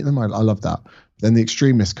don't eat them, I love that. Then the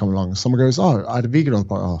extremists come along. Someone goes, oh, I had a vegan on the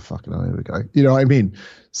podcast. Oh, fucking hell, here we go. You know what I mean?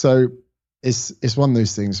 So it's one of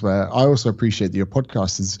those things where I also appreciate that your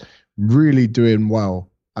podcast is really doing well.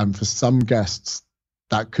 And for some guests,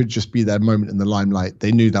 that could just be their moment in the limelight.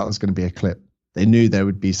 They knew that was going to be a clip. They knew there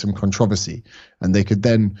would be some controversy, and they could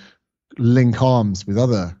then link arms with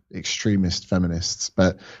other extremist feminists.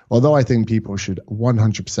 But although I think people should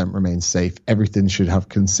 100% remain safe, everything should have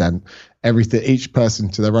consent, everything, each person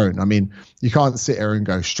to their own. I mean, you can't sit here and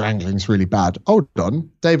go, strangling's really bad. Hold on,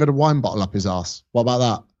 David, a wine bottle up his ass. What about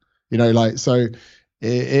that? You know, like, so it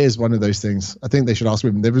is one of those things. I think they should ask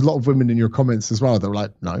women. There was a lot of women in your comments as well that were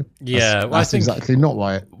like, no, yeah, that's I think exactly not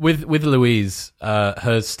right. With Louise,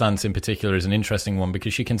 her stance in particular is an interesting one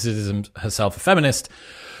because she considers herself a feminist.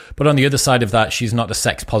 But on the other side of that, she's not a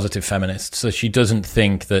sex-positive feminist. So she doesn't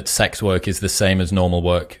think that sex work is the same as normal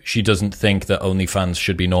work. She doesn't think that OnlyFans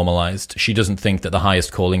should be normalized. She doesn't think that the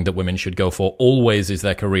highest calling that women should go for always is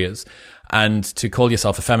their careers. And to call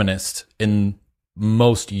yourself a feminist in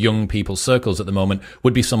most young people's circles at the moment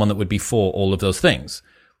would be someone that would be for all of those things.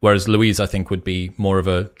 Whereas Louise, I think, would be more of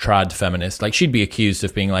a trad feminist. Like, she'd be accused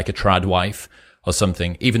of being like a trad wife or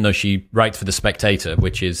something, even though she writes for The Spectator,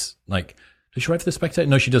 which is like... Does she write for The Spectator?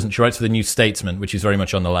 No, she doesn't. She writes for The New Statesman, which is very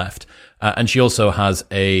much on the left. And she also has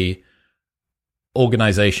a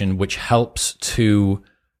organization which helps to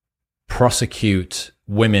prosecute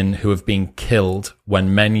women who have been killed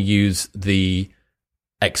when men use the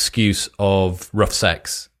excuse of rough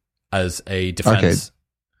sex as a defense.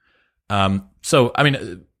 Okay. So, I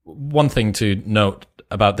mean, one thing to note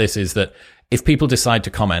about this is that if people decide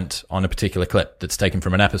to comment on a particular clip that's taken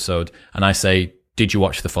from an episode, and I say, did you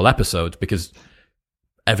watch the full episode? Because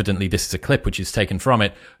evidently this is a clip which is taken from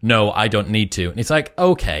it. No, I don't need to. And it's like,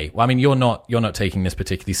 okay, well, I mean, you're not taking this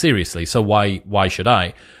particularly seriously. So why should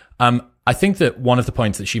I? I think that one of the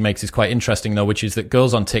points that she makes is quite interesting though, which is that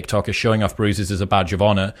girls on TikTok are showing off bruises as a badge of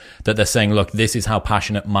honor, that they're saying, look, this is how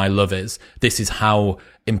passionate my love is. This is how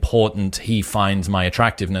important he finds my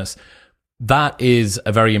attractiveness. That is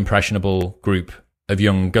a very impressionable group of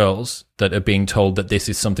young girls that are being told that this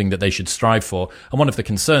is something that they should strive for. And one of the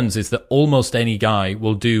concerns is that almost any guy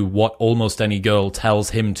will do what almost any girl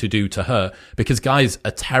tells him to do to her, because guys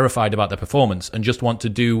are terrified about their performance and just want to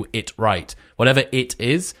do it right. Whatever it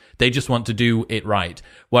is, they just want to do it right.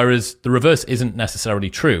 Whereas the reverse isn't necessarily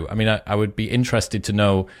true. I mean, I would be interested to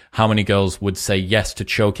know how many girls would say yes to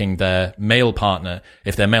choking their male partner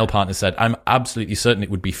if their male partner said, I'm absolutely certain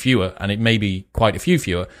it would be fewer, and it may be quite a few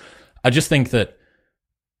fewer. I just think that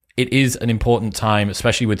it is an important time,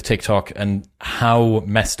 especially with TikTok and how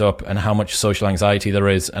messed up and how much social anxiety there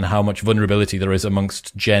is and how much vulnerability there is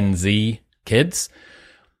amongst Gen Z kids.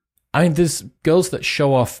 I mean, there's girls that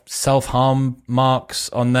show off self-harm marks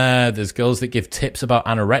on there. There's girls that give tips about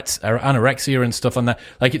anorexia and stuff on there.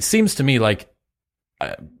 Like, it seems to me like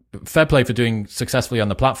fair play for doing successfully on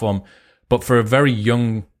the platform, but for a very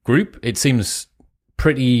young group, it seems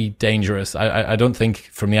pretty dangerous. I don't think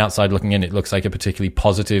from the outside looking in, it looks like a particularly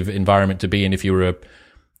positive environment to be in if you were a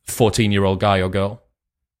 14-year-old guy or girl.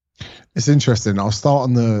 It's interesting. I'll start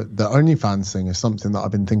on the OnlyFans thing is something that I've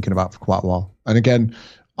been thinking about for quite a while. And again,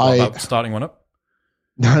 about starting one up?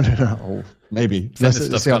 No. Oh, maybe.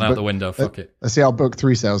 Stuff's gone out the window. Fuck it. Let's see how book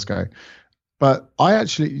 3 sales go. But I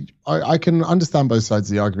can understand both sides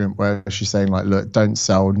of the argument where she's saying, like, look, don't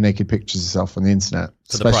sell naked pictures of yourself on the internet,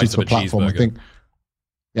 especially to a platform. I think.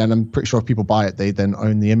 Yeah, and I'm pretty sure if people buy it, they then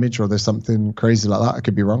own the image, or there's something crazy like that. I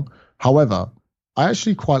could be wrong. However, I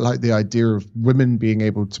actually quite like the idea of women being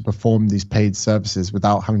able to perform these paid services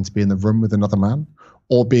without having to be in the room with another man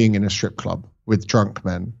or being in a strip club with drunk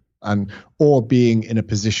men or being in a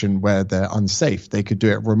position where they're unsafe. They could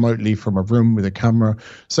do it remotely from a room with a camera.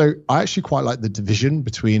 So I actually quite like the division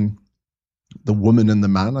between the woman and the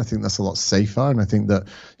man. I think that's a lot safer. And I think that,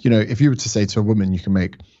 if you were to say to a woman, you can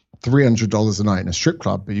make $300 a night in a strip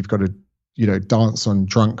club, but you've got to, dance on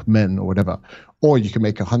drunk men or whatever, or you can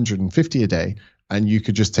make 150 a day and you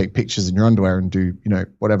could just take pictures in your underwear and do,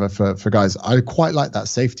 whatever for guys. I quite like that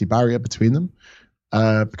safety barrier between them.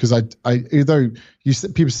 Because although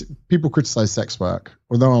people criticize sex work,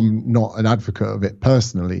 although I'm not an advocate of it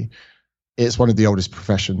personally, it's one of the oldest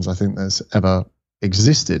professions I think that's ever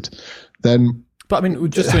existed. But I mean,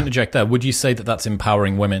 just to interject there, would you say that that's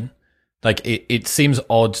empowering women? Like, it seems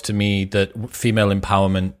odd to me that female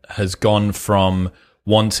empowerment has gone from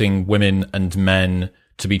wanting women and men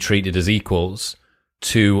to be treated as equals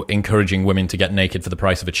to encouraging women to get naked for the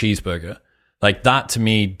price of a cheeseburger. Like, that to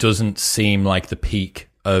me doesn't seem like the peak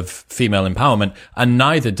of female empowerment, and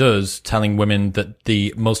neither does telling women that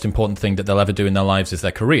the most important thing that they'll ever do in their lives is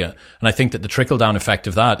their career. And I think that the trickle-down effect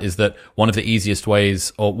of that is that one of the easiest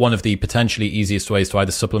ways, or one of the potentially easiest ways to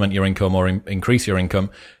either supplement your income or increase your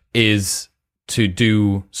income, is to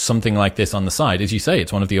do something like this on the side. As you say,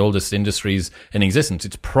 it's one of the oldest industries in existence.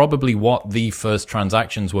 It's probably what the first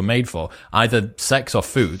transactions were made for, either sex or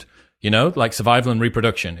food. Like survival and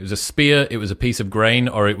reproduction. It was a spear, it was a piece of grain,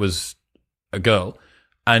 or it was a girl.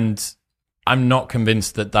 And I'm not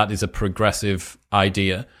convinced that that is a progressive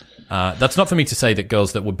idea. That's not for me to say that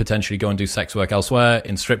girls that would potentially go and do sex work elsewhere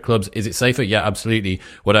in strip clubs, is it safer? Yeah, absolutely.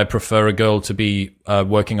 Would I prefer a girl to be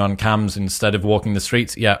working on cams instead of walking the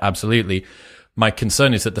streets? Yeah, absolutely. My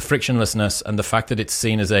concern is that the frictionlessness and the fact that it's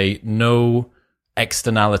seen as a no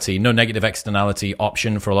negative externality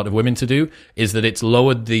option for a lot of women to do, is that it's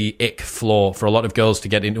lowered the ick floor for a lot of girls to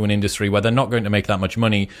get into an industry where they're not going to make that much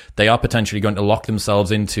money. They are potentially going to lock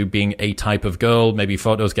themselves into being a type of girl. Maybe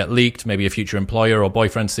photos get leaked. Maybe a future employer or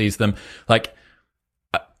boyfriend sees them. Like,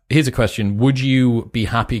 here's a question. Would you be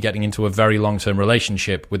happy getting into a very long-term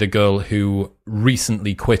relationship with a girl who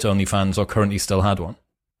recently quit OnlyFans or currently still had one?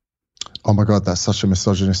 Oh my God, that's such a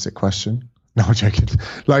misogynistic question. No, I'm joking.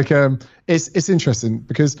 Like, it's interesting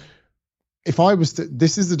because if I was to,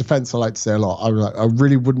 this is the defense I like to say a lot. I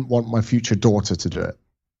really wouldn't want my future daughter to do it.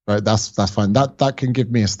 Right? That's fine. That can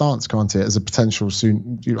give me a stance, can't it? As a potential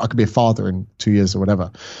soon, I could be a father in 2 years or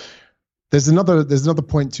whatever. There's another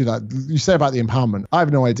point to that. You say about the empowerment. I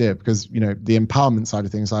have no idea because, the empowerment side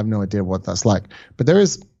of things, I have no idea what that's like. But there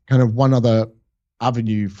is kind of one other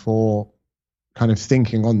avenue for kind of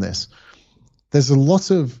thinking on this. There's a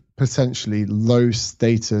lot of potentially low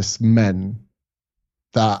status men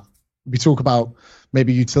that we talk about.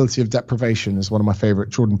 Maybe utility of deprivation is one of my favorite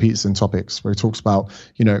Jordan Peterson topics, where he talks about,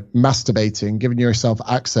 masturbating, giving yourself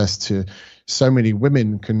access to so many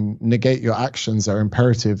women can negate your actions that are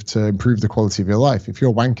imperative to improve the quality of your life. If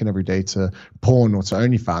you're wanking every day to porn or to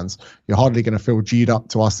OnlyFans, you're hardly going to feel G'd up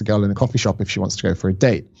to ask the girl in a coffee shop if she wants to go for a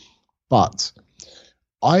date. But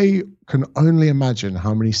I can only imagine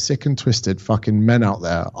how many sick and twisted fucking men out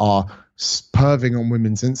there are perving on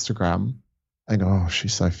women's Instagram and go, oh,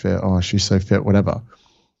 she's so fit. Oh, she's so fit, whatever.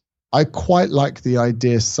 I quite like the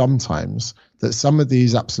idea sometimes that some of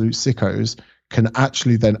these absolute sickos can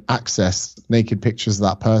actually then access naked pictures of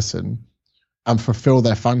that person and fulfill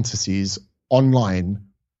their fantasies online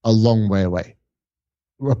a long way away,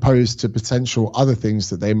 opposed to potential other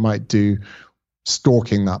things that they might do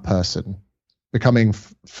stalking that person, becoming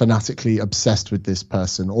fanatically obsessed with this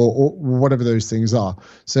person or whatever those things are.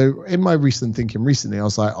 So in my recent thinking recently, I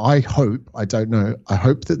was like, I hope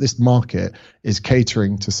that this market is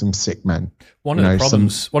catering to some sick men. One of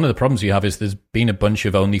the problems you have is there's been a bunch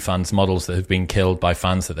of OnlyFans models that have been killed by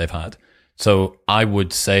fans that they've had. So I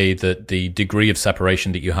would say that the degree of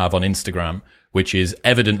separation that you have on Instagram, which is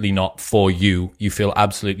evidently not for you, you feel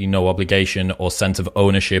absolutely no obligation or sense of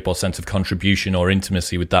ownership or sense of contribution or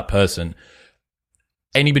intimacy with that person.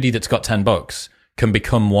 Anybody that's got $10 can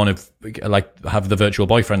become one of, like, have the virtual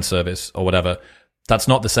boyfriend service or whatever. That's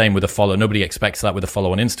not the same with a follow. Nobody expects that with a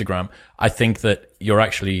follow on Instagram. I think that you're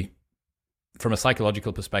actually, from a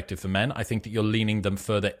psychological perspective for men, I think that you're leaning them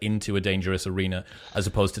further into a dangerous arena as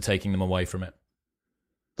opposed to taking them away from it.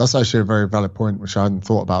 That's actually a very valid point, which I hadn't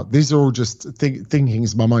thought about. These are all just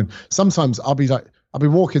thinkings in my mind. Sometimes I'll be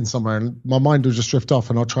walking somewhere and my mind will just drift off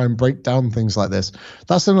and I'll try and break down things like this.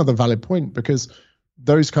 That's another valid point, because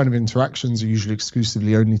those kind of interactions are usually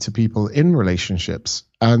exclusively only to people in relationships.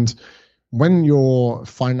 And when you're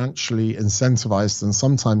financially incentivized and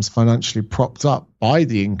sometimes financially propped up by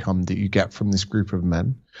the income that you get from this group of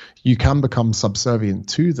men, you can become subservient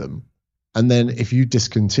to them. And then if you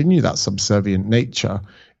discontinue that subservient nature,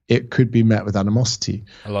 it could be met with animosity.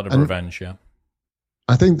 A lot of revenge, yeah.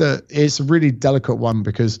 I think that it's a really delicate one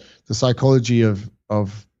because the psychology of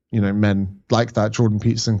men, like that Jordan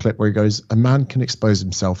Peterson clip where he goes, a man can expose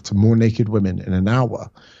himself to more naked women in an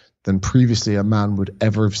hour than previously a man would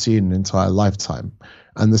ever have seen in an entire lifetime.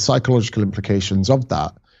 And the psychological implications of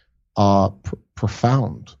that are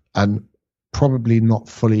profound and probably not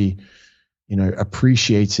fully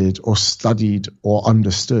appreciated or studied or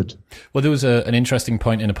understood. Well, there was an interesting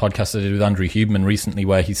point in a podcast I did with Andrew Huberman recently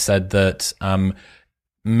where he said that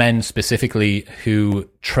men specifically who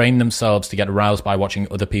train themselves to get aroused by watching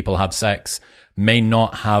other people have sex may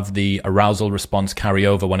not have the arousal response carry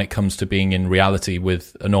over when it comes to being in reality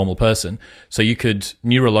with a normal person. So you could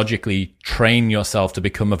neurologically train yourself to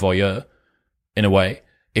become a voyeur in a way.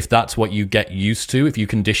 If that's what you get used to, if you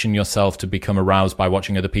condition yourself to become aroused by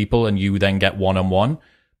watching other people and you then get one-on-one,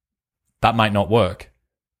 that might not work.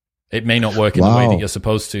 It may not work in the way that you're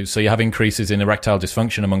supposed to. So you have increases in erectile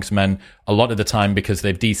dysfunction amongst men a lot of the time because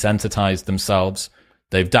they've desensitized themselves.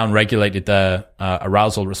 They've downregulated their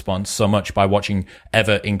arousal response so much by watching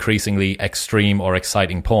ever increasingly extreme or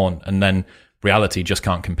exciting porn. And then reality just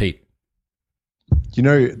can't compete.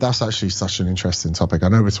 That's actually such an interesting topic. I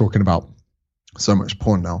know we're talking about so much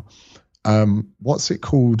porn now. What's it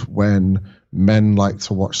called when men like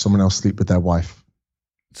to watch someone else sleep with their wife?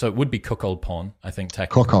 So it would be cuckold porn, I think,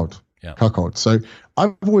 technically. Cuckold. Yeah. Cuckold. So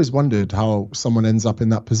I've always wondered how someone ends up in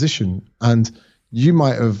that position. And you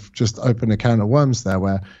might have just opened a can of worms there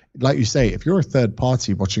where, like you say, if you're a third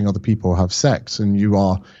party watching other people have sex and you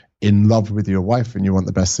are in love with your wife and you want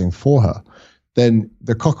the best thing for her, then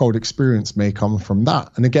the cuckold experience may come from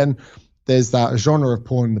that. And again, there's that genre of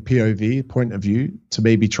porn, the POV, point of view, to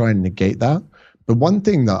maybe try and negate that. But one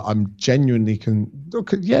thing that I'm genuinely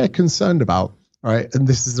concerned about, right, and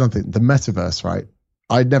this is another thing, the metaverse, right?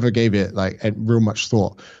 I never gave it real much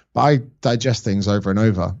thought, but I digest things over and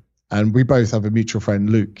over. And we both have a mutual friend,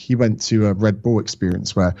 Luke. He went to a Red Bull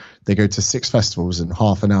experience where they go to 6 festivals in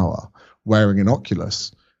half an hour wearing an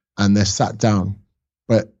Oculus and they're sat down.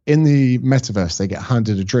 But in the metaverse, they get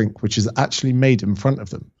handed a drink, which is actually made in front of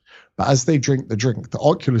them. But as they drink the drink, the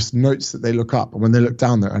Oculus notes that they look up, and when they look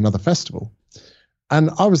down, they're at another festival. And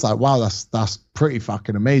I was like, wow, that's pretty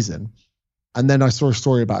fucking amazing. And then I saw a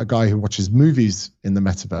story about a guy who watches movies in the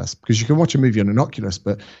metaverse, because you can watch a movie on an Oculus,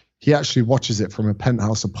 but he actually watches it from a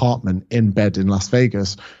penthouse apartment in bed in Las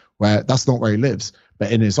Vegas, where that's not where he lives,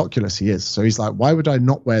 but in his Oculus he is. So he's like, why would I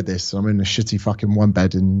not wear this? I'm in a shitty fucking one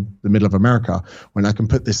bed in the middle of America when I can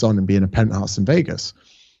put this on and be in a penthouse in Vegas.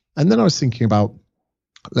 And then I was thinking about,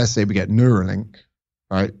 let's say we get Neuralink,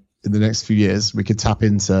 right? In the next few years, we could tap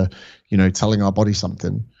into, telling our body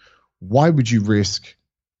something. Why would you risk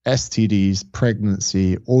STDs,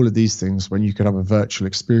 pregnancy, all of these things when you could have a virtual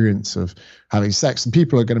experience of having sex? And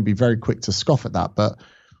people are going to be very quick to scoff at that. But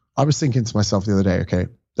I was thinking to myself the other day, okay,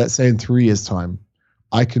 let's say in 3 years' time,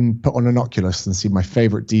 I can put on an Oculus and see my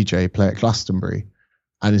favorite DJ play at Glastonbury.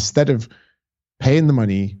 And instead of paying the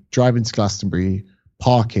money, driving to Glastonbury,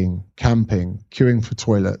 parking, camping, queuing for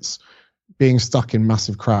toilets, being stuck in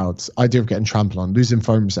massive crowds, idea of getting trampled on, losing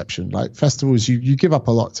phone reception, like festivals, you give up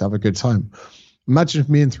a lot to have a good time. Imagine if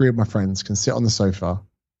me and 3 of my friends can sit on the sofa,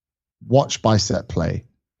 watch Bicep play,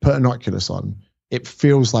 put an Oculus on. It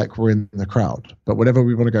feels like we're in the crowd. But whenever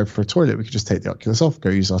we want to go for a toilet, we can just take the Oculus off, go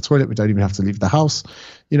use our toilet. We don't even have to leave the house.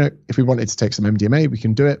 If we wanted to take some MDMA, we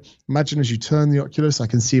can do it. Imagine as you turn the Oculus, I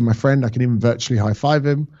can see my friend. I can even virtually high five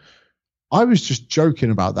him. I was just joking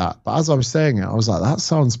about that. But as I was saying it, I was like, that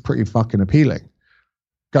sounds pretty fucking appealing.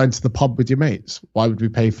 Going to the pub with your mates. Why would we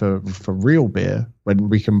pay for real beer when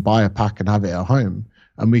we can buy a pack and have it at home?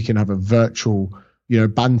 And we can have a virtual,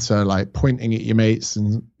 banter, like pointing at your mates.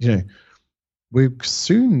 And, we're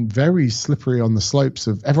soon very slippery on the slopes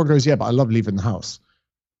of, everyone goes, yeah, but I love leaving the house.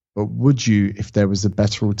 But would you if there was a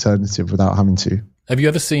better alternative without having to? Have you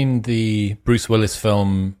ever seen the Bruce Willis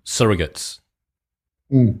film Surrogates?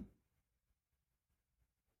 You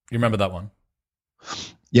remember that one?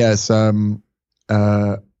 Yes. I've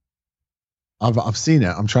seen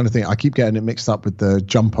it. I'm trying to think. I keep getting it mixed up with the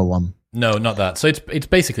Jumper one. No, not that. So it's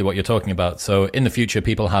basically what you're talking about. So in the future,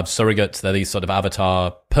 people have surrogates. They're these sort of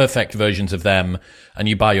avatar, perfect versions of them, and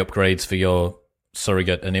you buy upgrades for your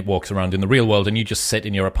surrogate, and it walks around in the real world, and you just sit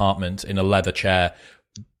in your apartment in a leather chair,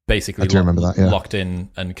 basically locked in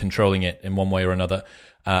and controlling it in one way or another.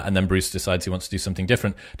 And then Bruce decides he wants to do something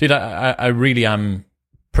different. Dude, I really am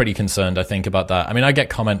pretty concerned, I think, about that. I mean, I get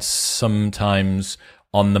comments sometimes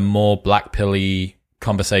on the more black pilly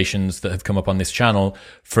conversations that have come up on this channel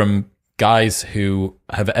from guys who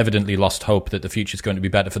have evidently lost hope that the future is going to be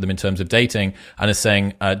better for them in terms of dating and are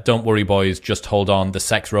saying, don't worry, boys, just hold on, the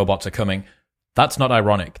sex robots are coming. That's not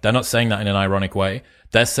ironic. They're not saying that in an ironic way.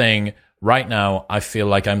 They're saying, right now, I feel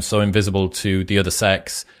like I'm so invisible to the other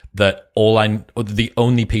sex that the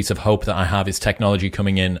only piece of hope that I have is technology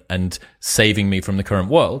coming in and saving me from the current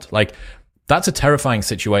world. Like, that's a terrifying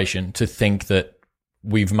situation to think that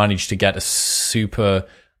we've managed to get a super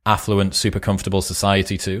affluent, super comfortable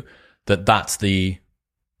society to, that's the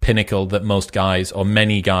pinnacle that most guys, or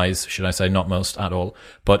many guys, should I say, not most at all,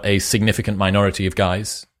 but a significant minority of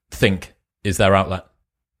guys think is their outlet.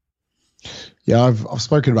 Yeah, I've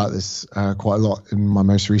spoken about this quite a lot in my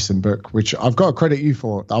most recent book, which I've got to credit you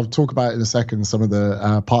for. I'll talk about it in a second, some of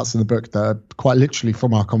the parts in the book that are quite literally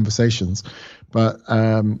from our conversations. But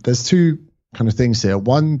there's two kind of things here.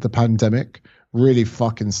 One, the pandemic really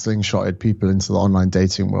fucking slingshotted people into the online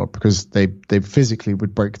dating world because they physically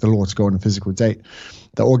would break the law to go on a physical date.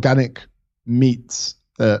 The organic meets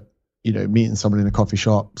that, meeting someone in a coffee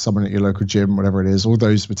shop, someone at your local gym, whatever it is, all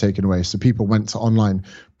those were taken away. So people went to online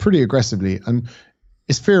pretty aggressively, and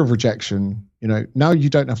it's fear of rejection. Now you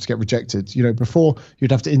don't have to get rejected. Before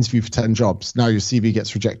you'd have to interview for 10 jobs. Now your CV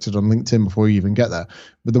gets rejected on LinkedIn before you even get there.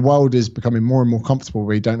 But the world is becoming more and more comfortable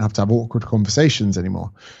where you don't have to have awkward conversations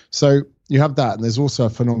anymore. So you have that. And there's also a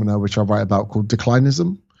phenomena which I write about called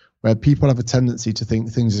declinism, where people have a tendency to think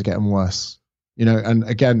things are getting worse. And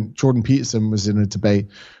again, Jordan Peterson was in a debate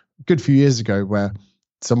a good few years ago where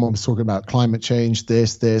someone was talking about climate change,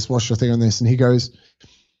 this, what's your thing on this? And he goes,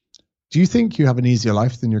 do you think you have an easier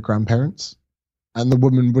life than your grandparents? And the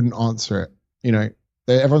woman wouldn't answer it.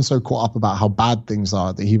 Everyone's so caught up about how bad things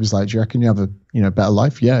are that he was like, do you reckon you have a better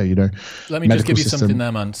life? Yeah, Let me just give you something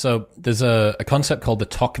there, man. So there's a concept called the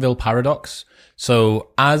Tocqueville paradox. So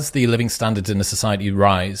as the living standards in the society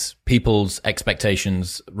rise, people's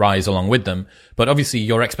expectations rise along with them. But obviously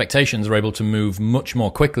your expectations are able to move much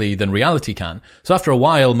more quickly than reality can. So after a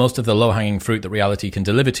while, most of the low-hanging fruit that reality can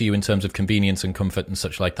deliver to you in terms of convenience and comfort and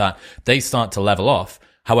such like that, they start to level off.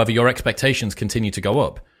 However, your expectations continue to go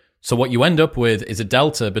up. So what you end up with is a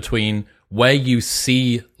delta between where you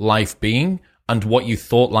see life being and what you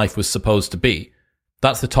thought life was supposed to be.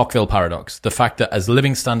 That's the Tocqueville paradox. The fact that as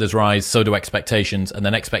living standards rise, so do expectations, and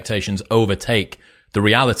then expectations overtake the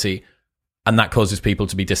reality, and that causes people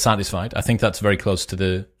to be dissatisfied. I think that's very close to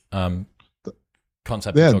the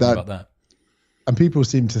concept of talking about that. And people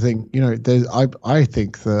seem to think, I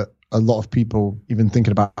think that a lot of people even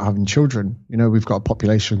thinking about having children, we've got a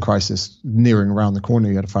population crisis nearing around the corner.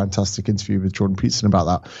 You had a fantastic interview with Jordan Peterson about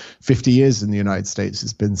that. 50 years in the United States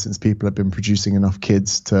it's been since people have been producing enough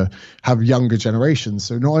kids to have younger generations.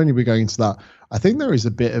 So not only are we going into that, I think there is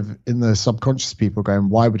a bit of in the subconscious people going,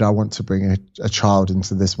 why would I want to bring a child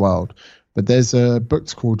into this world? But there's a book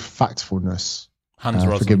called Factfulness. Hans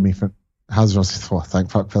Rosling. Forgive me for Hans Rosling.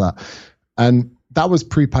 Thank fuck for that. And that was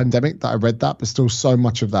pre-pandemic that I read that, but still so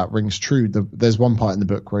much of that rings true. There's one part in the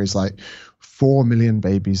book where he's like, 4 million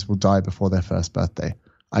babies will die before their first birthday.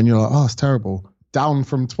 And you're like, oh, it's terrible. Down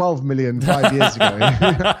from 12 million 5 years ago.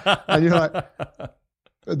 And you're like,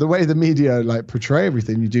 the way the media portray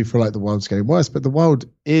everything, you do feel like the world's getting worse, but the world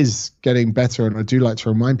is getting better. And I do like to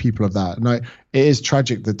remind people of that. And it is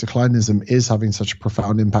tragic that declinism is having such a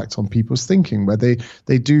profound impact on people's thinking, where they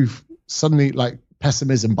do suddenly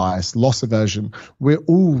pessimism bias, loss aversion. We're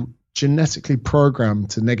all genetically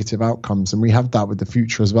programmed to negative outcomes, and we have that with the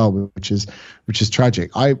future as well, which is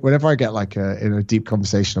tragic. Whenever I get in a deep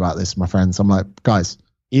conversation about this with my friends, I'm like, guys,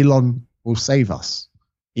 Elon will save us.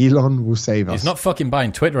 Elon will save us. He's not fucking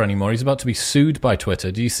buying Twitter anymore. He's about to be sued by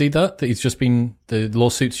Twitter. Do you see that the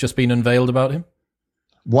lawsuit's just been unveiled about him?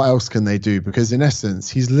 What else can they do? Because in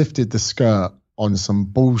essence, he's lifted the skirt on some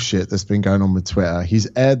bullshit that's been going on with Twitter. He's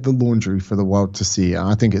aired the laundry for the world to see, and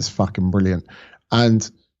I think it's fucking brilliant. And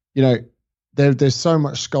there's so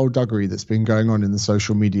much skullduggery that's been going on in the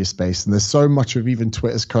social media space, and there's so much of even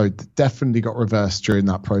Twitter's code that definitely got reversed during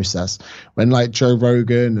that process when Joe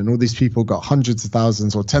Rogan and all these people got hundreds of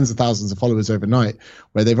thousands or tens of thousands of followers overnight,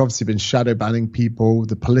 where they've obviously been shadow banning people,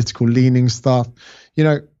 the political leaning stuff,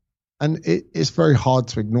 and it's very hard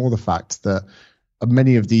to ignore the fact that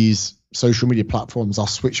many of these social media platforms are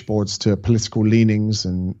switchboards to political leanings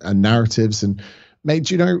and narratives. And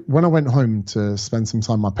mate, when I went home to spend some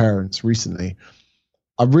time with my parents recently,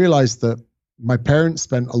 I realized that my parents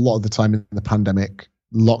spent a lot of the time in the pandemic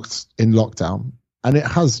locked in lockdown, and it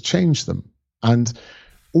has changed them. And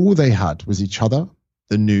all they had was each other,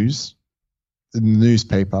 the news, the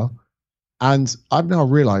newspaper. And I've now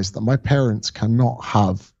realized that my parents cannot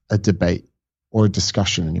have a debate or a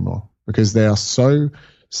discussion anymore because they are so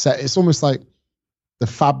set. It's almost like the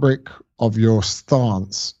fabric of your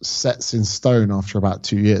stance sets in stone after about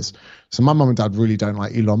 2 years. So my mum and dad really don't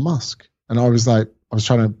like Elon Musk. And I was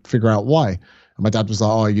trying to figure out why. And my dad was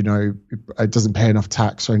like, oh, it doesn't pay enough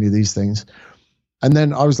tax or any of these things. And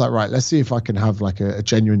then I was like, right, let's see if I can have like a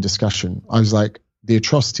genuine discussion. I was like, the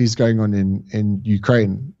atrocities going on in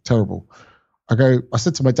Ukraine, terrible. I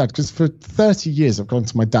said to my dad, because for 30 years I've gone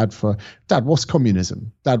to my dad for, Dad, what's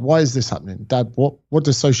communism? Dad, why is this happening? Dad, what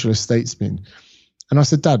does socialist states mean? And I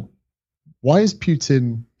said, Dad, why is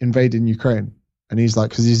Putin invading Ukraine? And he's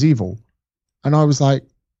like, because he's evil. And I was like,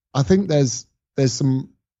 I think there's some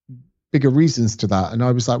bigger reasons to that. And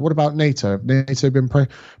I was like, what about NATO? Have NATO been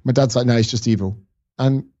My dad's like, no, he's just evil.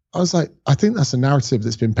 And I was like, I think that's a narrative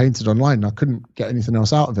that's been painted online. I couldn't get anything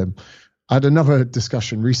else out of him. I had another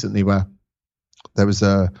discussion recently where there was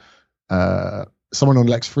someone on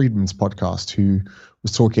Lex Friedman's podcast who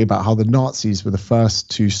was talking about how the Nazis were the first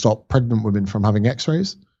to stop pregnant women from having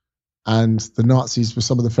x-rays. And the Nazis were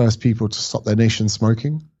some of the first people to stop their nation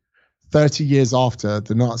smoking. 30 years after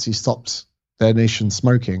the Nazis stopped their nation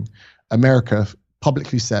smoking, America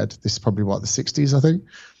publicly said, this is probably the 60s, I think,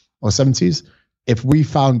 or 70s, if we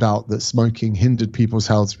found out that smoking hindered people's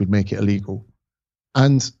health, we'd make it illegal.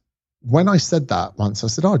 And when I said that once, I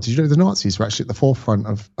said, oh, did you know the Nazis were actually at the forefront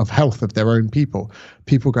of health of their own people?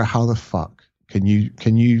 People go, how the fuck can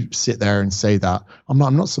you sit there and say that? I'm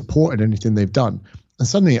not supporting anything they've done. And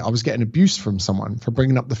suddenly I was getting abuse from someone for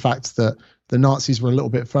bringing up the fact that the Nazis were a little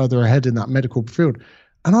bit further ahead in that medical field.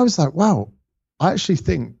 And I was like, wow, I actually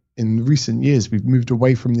think in recent years, we've moved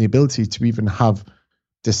away from the ability to even have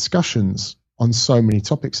discussions on so many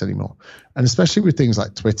topics anymore. And especially with things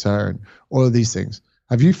like Twitter and all of these things.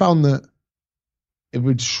 Have you found that it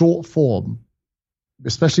would short form,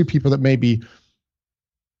 especially people that maybe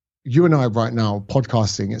you and I right now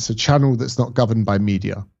podcasting, it's a channel that's not governed by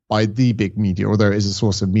media, by the big media, although it is a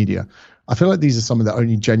source of media. I feel like these are some of the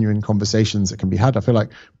only genuine conversations that can be had. I feel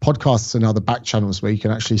like podcasts are now the back channels where you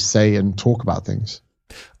can actually say and talk about things.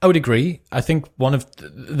 I would agree. I think one of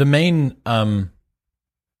the main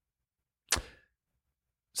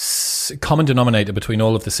common denominator between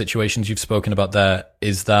all of the situations you've spoken about there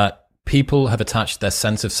is that people have attached their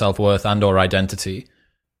sense of self-worth and or identity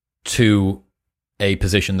to a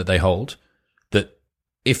position that they hold, that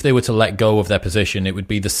if they were to let go of their position, it would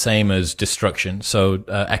be the same as destruction. So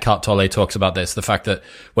Eckhart Tolle talks about this, the fact that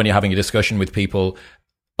when you're having a discussion with people,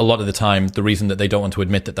 a lot of the time, the reason that they don't want to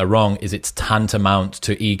admit that they're wrong is it's tantamount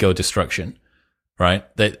to ego destruction,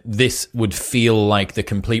 right? That this would feel like the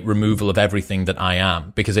complete removal of everything that I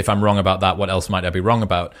am, because if I'm wrong about that, what else might I be wrong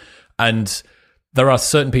about? And there are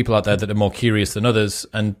certain people out there that are more curious than others,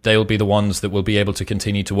 and they'll be the ones that will be able to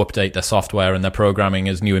continue to update their software and their programming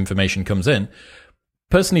as new information comes in.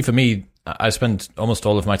 Personally, for me, I spend almost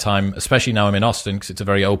all of my time, especially now I'm in Austin, because it's a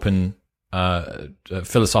very open,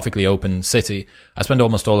 philosophically open city. I spend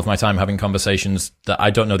almost all of my time having conversations that I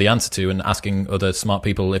don't know the answer to and asking other smart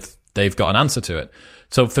people if they've got an answer to it.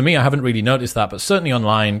 So for me, I haven't really noticed that, but certainly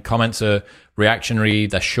online, comments are reactionary,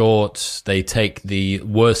 they're short, they take the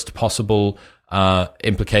worst possible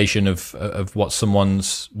implication of what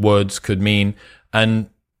someone's words could mean. And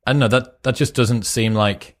I don't know, that just doesn't seem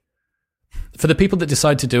like, for the people that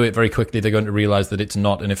decide to do it very quickly, they're going to realize that it's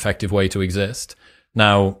not an effective way to exist.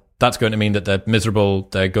 Now, that's going to mean that they're miserable.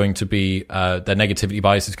 They're going to be, their negativity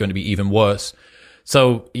bias is going to be even worse.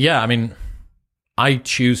 So yeah, I mean, I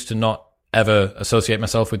choose to not ever associate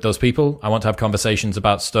myself with those people. I want to have conversations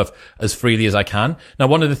about stuff as freely as I can. Now,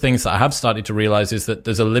 one of the things that I have started to realize is that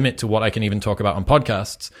there's a limit to what I can even talk about on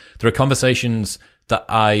podcasts. There are conversations that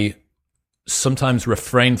I sometimes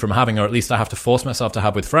refrain from having, or at least I have to force myself to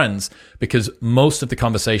have with friends, because most of the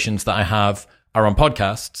conversations that I have are on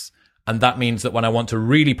podcasts. And that means that when I want to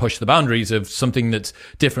really push the boundaries of something that's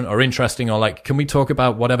different or interesting, or like, can we talk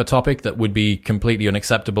about whatever topic that would be completely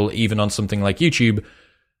unacceptable, even on something like YouTube?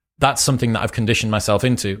 That's something that I've conditioned myself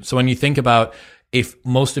into. So when you think about if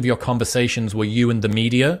most of your conversations were you and the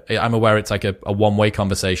media, I'm aware it's like a one-way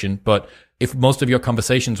conversation, but if most of your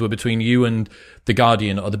conversations were between you and The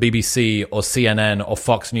Guardian or the BBC or CNN or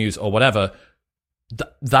Fox News or whatever,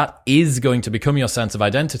 that is going to become your sense of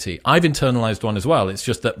identity. I've internalized one as well. It's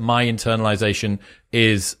just that my internalization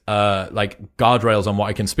is like guardrails on what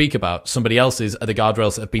I can speak about. Somebody else's are the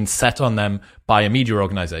guardrails that have been set on them by a media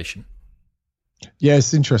organization. Yeah,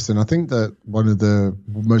 it's interesting. I think that one of the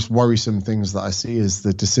most worrisome things that I see is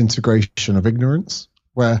the disintegration of ignorance,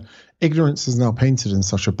 where ignorance is now painted in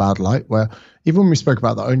such a bad light, where even when we spoke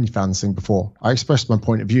about the OnlyFans thing before, I expressed my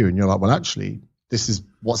point of view and you're like, well, actually, this is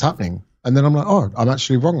what's happening. And then I'm like, oh, I'm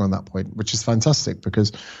actually wrong on that point, which is fantastic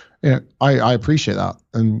because, you know, I appreciate that.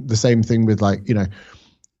 And the same thing with like, you know,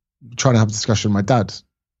 trying to have a discussion with my dad.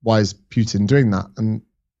 Why is Putin doing that? And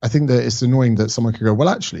I think that it's annoying that someone could go, well,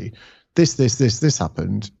 actually, this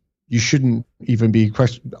happened. You shouldn't even be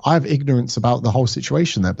questioned. I have ignorance about the whole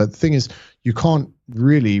situation there. But the thing is, you can't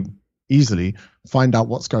really easily find out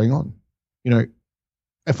what's going on. You know,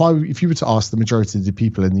 if you were to ask the majority of the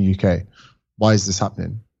people in the UK, why is this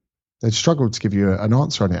happening? They'd struggle to give you an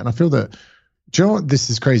answer on it. And I feel that, do you know what? This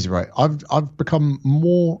is crazy, right? I've become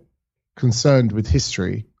more concerned with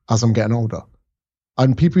history as I'm getting older.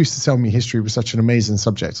 And people used to tell me history was such an amazing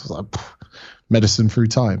subject. I was like, medicine through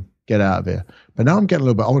time, get out of here. But now I'm getting a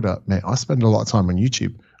little bit older, mate. I spend a lot of time on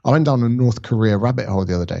YouTube. I went down a North Korea rabbit hole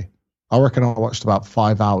the other day. I reckon I watched about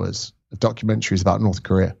 5 hours of documentaries about North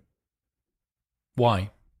Korea. Why?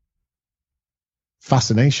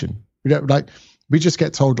 Fascination. We just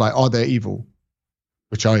get told like, oh, they're evil,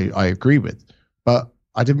 which I agree with, but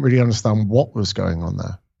I didn't really understand what was going on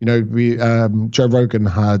there. You know, Joe Rogan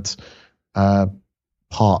had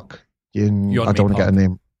Park in, I don't want to get a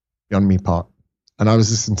name, Yeonmi Park. And I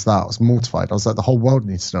was listening to that. I was mortified. I was like, the whole world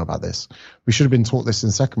needs to know about this. We should have been taught this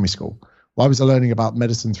in secondary school. Why was I learning about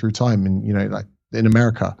medicine through time in, you know, like in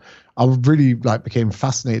America? I really like became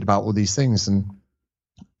fascinated about all these things. And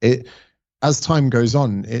it, as time goes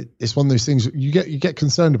on, it's one of those things you get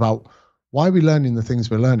concerned about. Why are we learning the things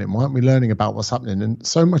we're learning? Why aren't we learning about what's happening? And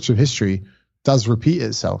so much of history does repeat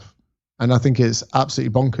itself. And I think it's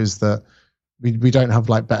absolutely bonkers that we don't have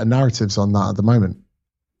like better narratives on that at the moment.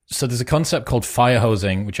 So there's a concept called fire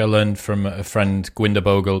hosing, which I learned from a friend, Gwinder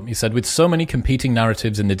Bogle. He said, with so many competing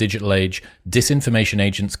narratives in the digital age, disinformation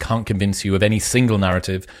agents can't convince you of any single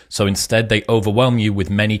narrative. So instead, they overwhelm you with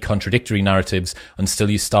many contradictory narratives until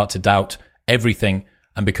you start to doubt everything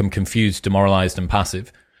and become confused, demoralized, and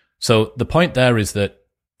passive. So the point there is that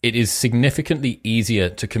it is significantly easier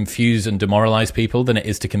to confuse and demoralize people than it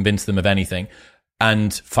is to convince them of anything.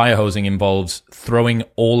 And fire hosing involves throwing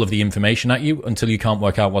all of the information at you until you can't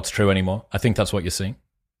work out what's true anymore. I think that's what you're seeing.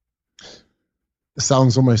 It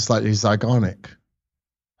sounds almost slightly Zygarnik.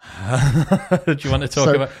 Do you want to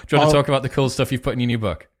talk about the cool stuff you've put in your new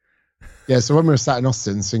book? Yeah, so when we were sat in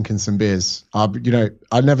Austin sinking some beers, you know,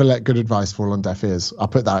 I never let good advice fall on deaf ears. I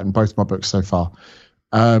put that in both my books so far.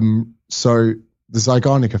 So the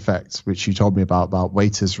Zygarnik effect, which you told me about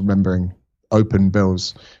waiters remembering open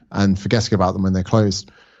bills and forgetting about them when they're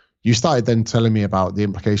closed. You started then telling me about the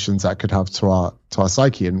implications that could have to our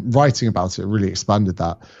psyche, and writing about it really expanded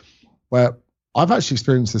that. Where I've actually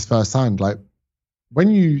experienced this firsthand. Like when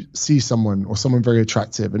you see someone or someone very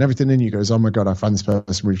attractive and everything in you goes, oh my God, I find this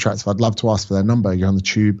person really attractive. I'd love to ask for their number. You're on the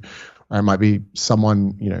tube, or it might be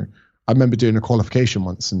someone, you know, I remember doing a qualification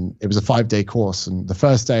once, and it was a 5-day course. And the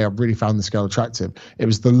first day I really found this girl attractive. It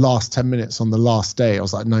was the last 10 minutes on the last day, I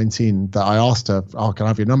was like 19, that I asked her, oh, can I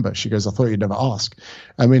have your number? She goes, I thought you'd never ask.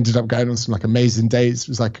 And we ended up going on some like amazing dates. It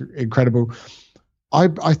was like incredible.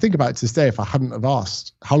 I think about it to this day, if I hadn't have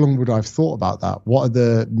asked, how long would I have thought about that? What are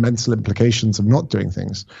the mental implications of not doing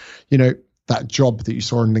things? You know, that job that you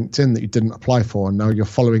saw on LinkedIn that you didn't apply for, and now you're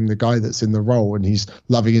following the guy that's in the role and he's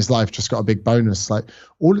loving his life, just got a big bonus. Like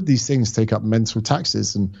all of these things take up mental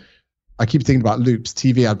taxes. And I keep thinking about loops,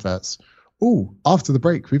 TV adverts. Oh, after the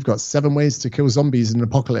break, we've got 7 ways to kill zombies in an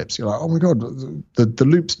apocalypse. You're like, oh my God, the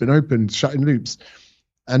loop's been opened, shutting loops.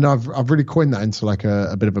 And I've really coined that into like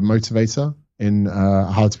a bit of a motivator in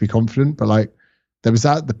how to be confident. But like there was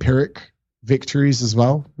the Pyrrhic victories as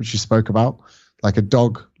well, which you spoke about. Like a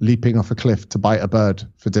dog leaping off a cliff to bite a bird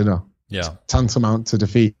for dinner. Yeah. Tantamount to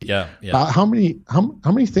defeat. Yeah. But how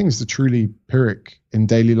many things are truly Pyrrhic in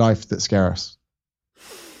daily life that scare us?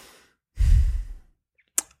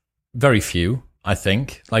 Very few, I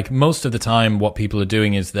think. Like most of the time, what people are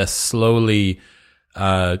doing is they're slowly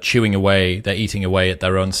chewing away, they're eating away at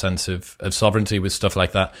their own sense of sovereignty with stuff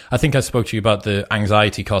like that. I think I spoke to you about the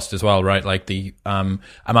anxiety cost as well, right? Like the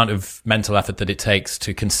amount of mental effort that it takes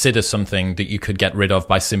to consider something that you could get rid of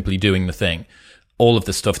by simply doing the thing. All of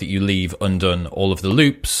the stuff that you leave undone, all of the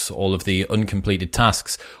loops, all of the uncompleted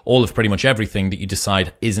tasks, all of pretty much everything that you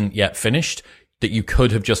decide isn't yet finished that you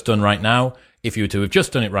could have just done right now. If you were to have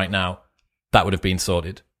just done it right now, that would have been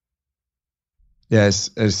sorted. Yeah,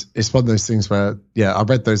 it's one of those things where, yeah, I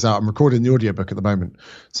read those out. I'm recording the audiobook at the moment.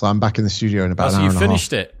 So I'm back in the studio in about an hour and a half. So you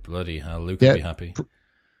finished it? Bloody hell, Luke will be happy.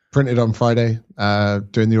 Printed on Friday,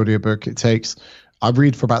 doing the audiobook. I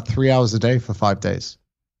read for about 3 hours a day for 5 days.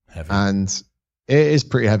 Heavy. And it is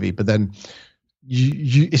pretty heavy, but then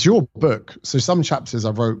it's your book. So some chapters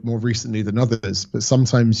I wrote more recently than others, but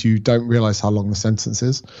sometimes you don't realize how long the sentence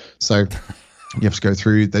is. So you have to go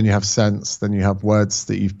through, then you have sense, then you have words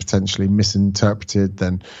that you've potentially misinterpreted,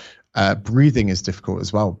 then Breathing is difficult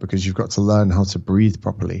as well because you've got to learn how to breathe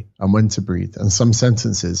properly and when to breathe. And some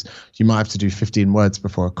sentences you might have to do 15 words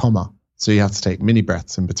before a comma. So you have to take mini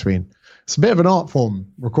breaths in between. It's a bit of an art form,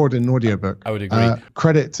 recording an audiobook. I would agree.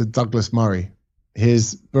 Credit to Douglas Murray.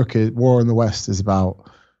 His book, War in the West, is about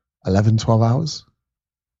 11, 12 hours.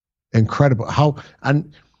 Incredible.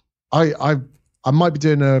 And I might be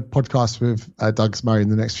doing a podcast with Douglas Murray in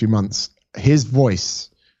the next few months. His voice,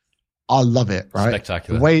 I love it, right?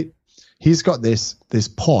 Spectacular. The way he's got this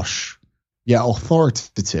posh yet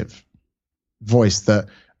authoritative voice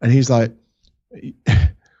and he's like,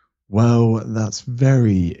 well, that's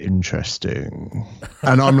very interesting.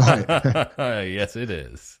 And I'm like, yes, it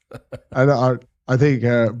is. and I think,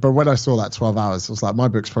 but when I saw that 12 hours, I was like, my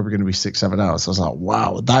book's probably going to be 6-7 hours. So I was like,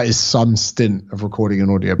 wow, that is some stint of recording an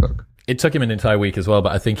audiobook. It took him an entire week as well,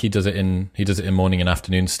 but I think he does it in morning and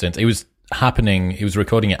afternoon stints. He was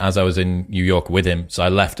recording it as I was in New York with him. So I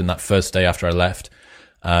left, and that first day after I left,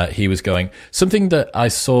 he was going. Something that I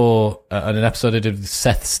saw on an episode I did with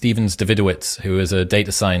Seth Stevens-Davidowitz, who is a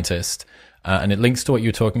data scientist, and it links to what you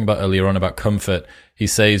were talking about earlier on about comfort. He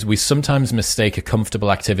says, we sometimes mistake a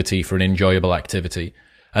comfortable activity for an enjoyable activity.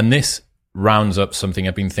 And this rounds up something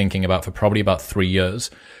I've been thinking about for probably about 3 years,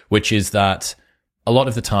 which is that a lot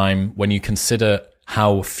of the time when you consider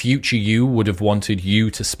how future you would have wanted you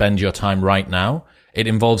to spend your time right now, it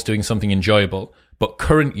involves doing something enjoyable. But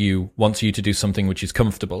current you wants you to do something which is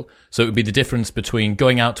comfortable. So it would be the difference between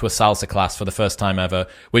going out to a salsa class for the first time ever,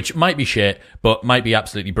 which might be shit, but might be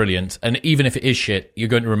absolutely brilliant. And even if it is shit, you're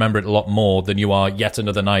going to remember it a lot more than you are yet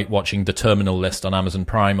another night watching The Terminal List on Amazon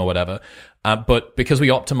Prime or whatever. But because we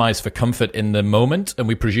optimize for comfort in the moment, and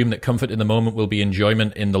we presume that comfort in the moment will be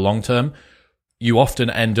enjoyment in the long term, you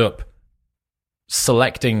often end up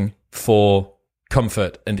selecting for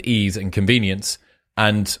comfort and ease and convenience.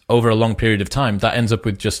 And over a long period of time, that ends up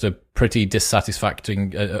with just a pretty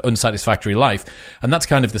unsatisfactory life. And that's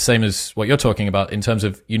kind of the same as what you're talking about in terms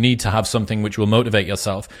of you need to have something which will motivate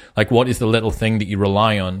yourself. Like, what is the little thing that you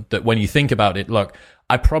rely on that when you think about it, look,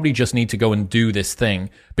 I probably just need to go and do this thing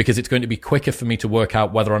because it's going to be quicker for me to work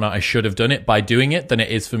out whether or not I should have done it by doing it than it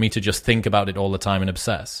is for me to just think about it all the time and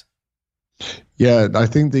obsess. Yeah, I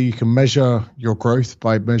think that you can measure your growth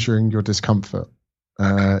by measuring your discomfort.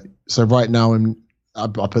 So right now, I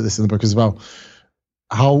put this in the book as well.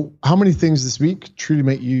 How many things this week truly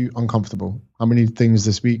make you uncomfortable? How many things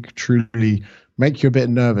this week truly make you a bit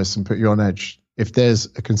nervous and put you on edge? If there's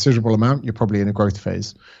a considerable amount, you're probably in a growth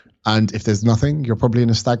phase. And if there's nothing, you're probably in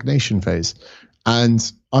a stagnation phase.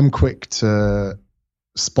 And I'm quick to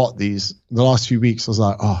spot these. The last few weeks, I was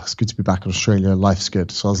like, oh, it's good to be back in Australia. Life's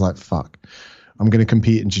good. So I was like, fuck. I'm going to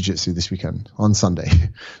compete in jiu-jitsu this weekend on Sunday.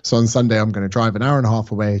 So on Sunday, I'm going to drive an hour and a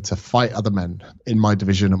half away to fight other men in my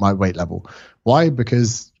division at my weight level. Why?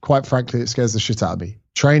 Because quite frankly, it scares the shit out of me.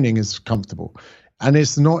 Training is comfortable. And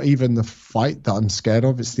it's not even the fight that I'm scared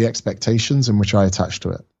of. It's the expectations in which I attach to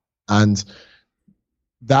it. And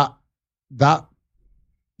that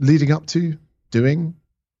leading up to doing,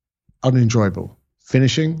 unenjoyable.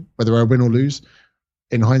 Finishing, whether I win or lose,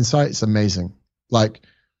 in hindsight, it's amazing. Like,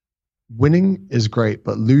 winning is great,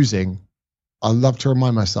 but losing, I love to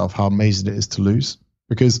remind myself how amazing it is to lose,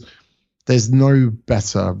 because there's no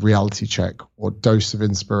better reality check or dose of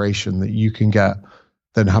inspiration that you can get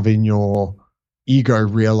than having your ego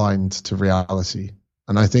realigned to reality.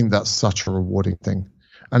 And I think that's such a rewarding thing.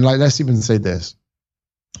 And like, let's even say this.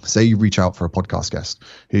 Say you reach out for a podcast guest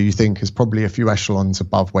who you think is probably a few echelons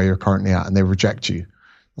above where you're currently at, and they reject you.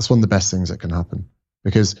 That's one of the best things that can happen,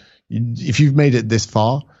 because if you've made it this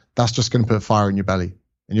far, that's just going to put fire in your belly,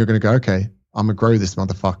 and you're going to go, okay, I'm going to grow this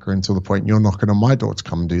motherfucker until the point you're knocking on my door to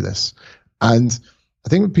come and do this. And I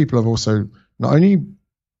think with people have also, not only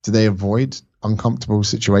do they avoid uncomfortable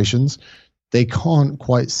situations, they can't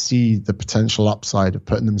quite see the potential upside of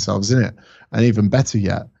putting themselves in it. And even better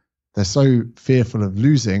yet, they're so fearful of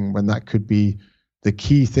losing when that could be the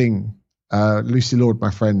key thing. Lucy Lord,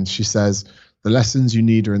 my friend, she says, the lessons you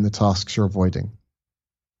need are in the tasks you're avoiding.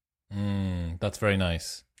 That's very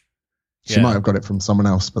nice. She might have got it from someone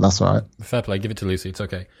else, but that's all right. Fair play. Give it to Lucy. It's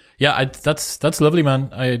okay. Yeah, that's lovely,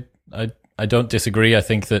 man. I don't disagree. I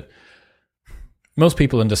think that most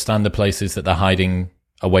people understand the places that they're hiding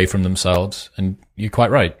away from themselves. And you're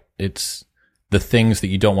quite right. It's the things that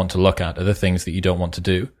you don't want to look at are the things that you don't want to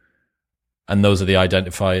do. And those are the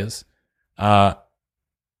identifiers.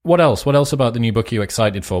 What else? What else about the new book are you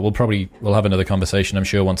excited for? We'll have another conversation, I'm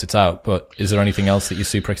sure, once it's out. But is there anything else that you're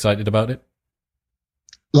super excited about it?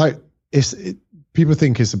 Like, people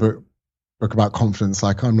think it's a book about confidence.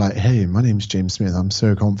 Like, I'm like, hey, my name's James Smith. I'm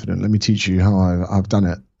so confident. Let me teach you how I've done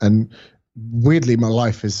it. And weirdly, my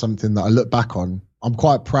life is something that I look back on. I'm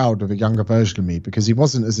quite proud of a younger version of me because he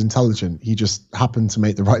wasn't as intelligent. He just happened to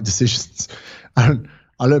make the right decisions. And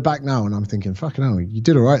I look back now and I'm thinking, fucking hell, you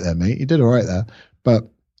did all right there, mate. You did all right there. But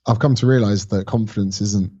I've come to realize that confidence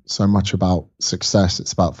isn't so much about success.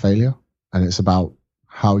 It's about failure. And it's about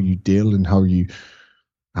how you deal and how you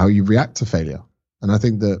react to failure. And I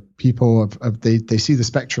think that people they see the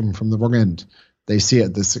spectrum from the wrong end. They see it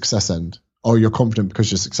at the success end. Oh, you're confident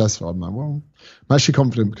because you're successful. I'm like, well, I'm actually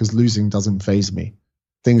confident because losing doesn't faze me.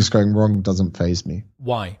 Things going wrong doesn't faze me.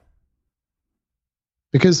 Why?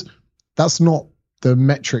 Because that's not the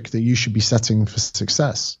metric that you should be setting for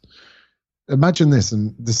success. Imagine this,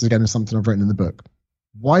 and this again is something I've written in the book.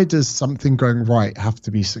 Why does something going right have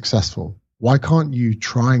to be successful? Why can't you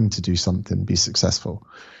trying to do something be successful?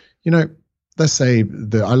 You know, let's say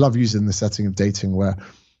that I love using the setting of dating where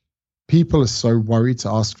people are so worried to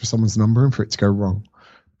ask for someone's number and for it to go wrong.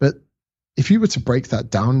 But if you were to break that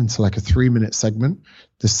down into like a 3-minute segment,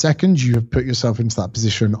 the second you have put yourself into that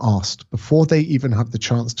position and asked, before they even have the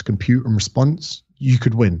chance to compute and respond, you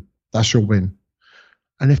could win. That's your win.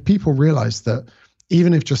 And if people realize that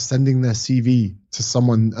even if just sending their CV to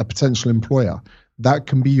someone, a potential employer, that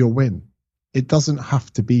can be your win. It doesn't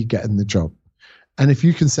have to be getting the job. And if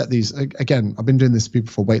you can set these, again, I've been doing this to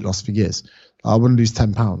people for weight loss for years. I want to lose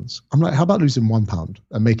 10 pounds. I'm like, how about losing 1 pound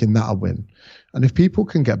and making that a win? And if people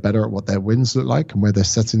can get better at what their wins look like and where they're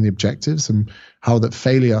setting the objectives and how that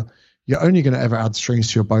failure, you're only going to ever add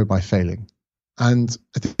strings to your bow by failing. And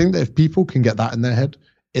I think that if people can get that in their head,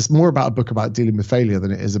 it's more about a book about dealing with failure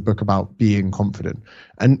than it is a book about being confident.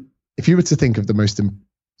 And if you were to think of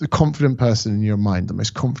the confident person in your mind, the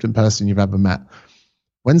most confident person you've ever met,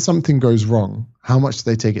 when something goes wrong, how much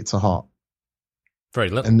do they take it to heart? Very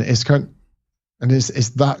little. And it's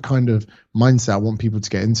that kind of mindset I want people to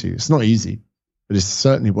get into. It's not easy, but it's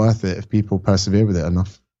certainly worth it if people persevere with it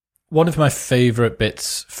enough. One of my favorite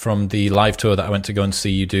bits from the live tour that I went to go and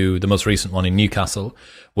see you do, the most recent one in Newcastle,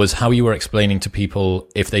 was how you were explaining to people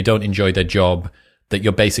if they don't enjoy their job, that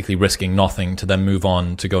you're basically risking nothing to then move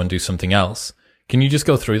on to go and do something else. Can you just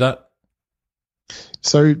go through that?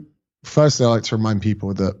 So firstly, I like to remind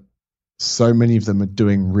people that so many of them are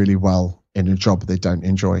doing really well in a job they don't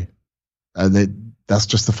enjoy. That's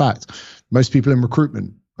just the fact. Most people in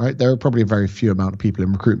recruitment, right? There are probably a very few amount of people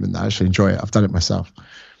in recruitment that actually enjoy it. I've done it myself,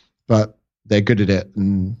 but they're good at it.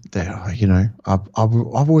 And they are, you know, I've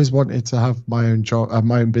always wanted to have my own job,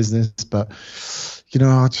 my own business, but you know,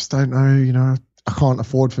 I just don't know, you know, I can't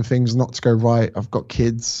afford for things not to go right. I've got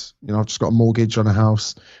kids, you know, I've just got a mortgage on a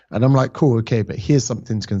house. And I'm like, cool, okay, but here's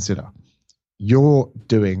something to consider. You're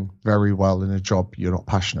doing very well in a job you're not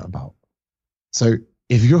passionate about. So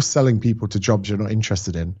if you're selling people to jobs you're not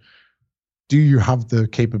interested in, do you have the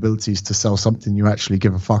capabilities to sell something you actually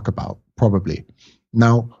give a fuck about? Probably.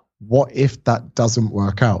 Now, what if that doesn't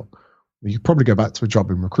work out? You probably go back to a job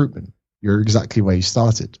in recruitment. You're exactly where you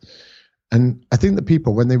started. And I think that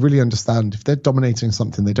people, when they really understand, if they're dominating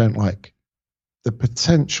something they don't like, the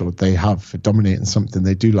potential they have for dominating something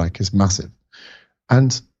they do like is massive.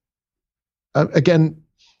 And again,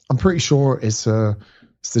 I'm pretty sure it's a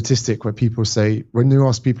statistic where people say, when you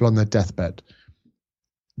ask people on their deathbed,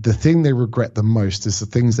 the thing they regret the most is the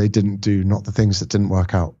things they didn't do, not the things that didn't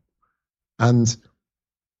work out. And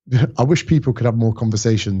I wish people could have more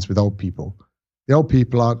conversations with old people. The old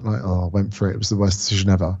people aren't like, oh, I went for it. It was the worst decision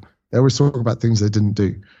ever. They always talk about things they didn't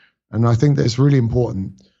do. And I think that it's really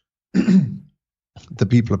important that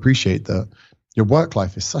people appreciate that your work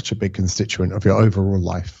life is such a big constituent of your overall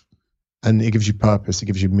life. And it gives you purpose. It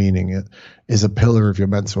gives you meaning. It is a pillar of your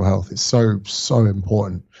mental health. It's so, so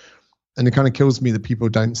important. And it kind of kills me that people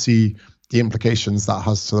don't see the implications that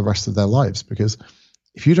has to the rest of their lives. Because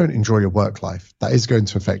if you don't enjoy your work life, that is going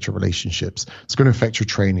to affect your relationships. It's going to affect your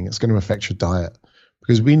training. It's going to affect your diet.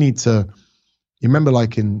 Because we need to, you remember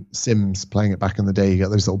like in Sims, playing it back in the day, you get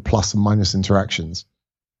those little plus and minus interactions.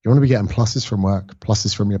 You want to be getting pluses from work,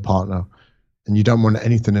 pluses from your partner. And you don't want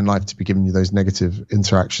anything in life to be giving you those negative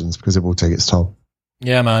interactions because it will take its toll.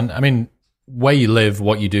 Yeah, man. I mean, where you live,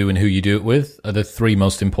 what you do, and who you do it with are the three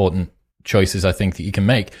most important choices I think that you can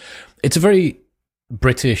make. It's a very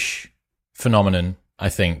British phenomenon, I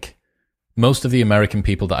think. Most of the American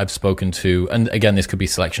people that I've spoken to, and again, this could be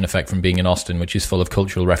selection effect from being in Austin, which is full of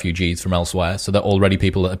cultural refugees from elsewhere. So they're already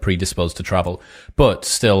people that are predisposed to travel. But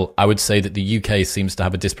still, I would say that the UK seems to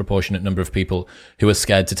have a disproportionate number of people who are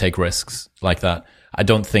scared to take risks like that. I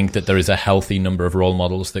don't think that there is a healthy number of role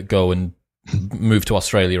models that go and move to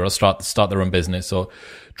Australia or start their own business or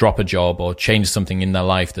drop a job or change something in their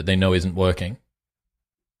life that they know isn't working.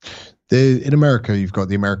 In America, you've got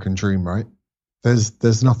the American dream, right?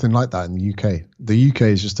 There's nothing like that in the UK. The UK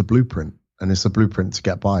is just a blueprint, and it's a blueprint to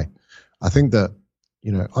get by. I think that,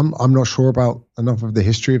 I'm not sure about enough of the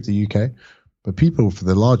history of the UK, but people for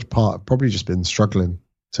the large part have probably just been struggling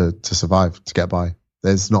to survive, to get by.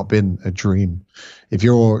 There's not been a dream. If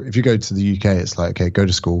you go to the UK, it's like, okay, go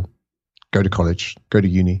to school, go to college, go to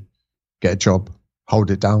uni, get a job, hold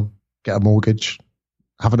it down, get a mortgage,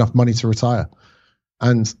 have enough money to retire.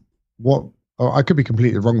 And I could be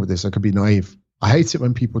completely wrong with this. I could be naive. I hate it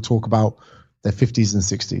when people talk about their 50s and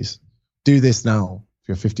 60s. Do this now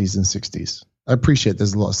for your 50s and 60s. I appreciate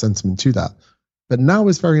there's a lot of sentiment to that. But now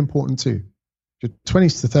is very important too. Your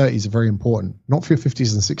 20s to 30s are very important, not for your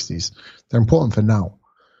 50s and 60s. They're important for now.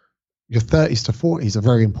 Your 30s to 40s are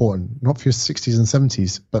very important, not for your 60s and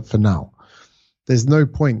 70s, but for now. There's no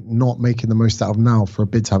point not making the most out of now for a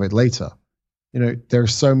bid to have it later. There are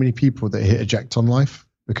so many people that hit eject on life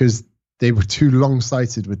because they were too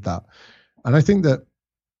long-sighted with that. And I think that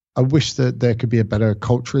I wish that there could be a better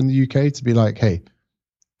culture in the UK to be like, hey,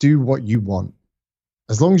 do what you want.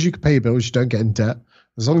 As long as you can pay your bills, you don't get in debt.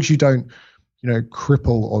 As long as you don't,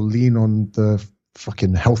 cripple or lean on the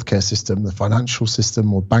fucking healthcare system, the financial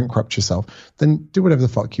system, or bankrupt yourself, then do whatever the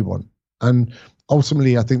fuck you want. And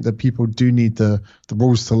ultimately, I think that people do need the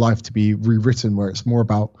rules to life to be rewritten, where it's more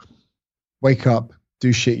about wake up,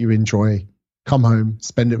 do shit you enjoy, come home,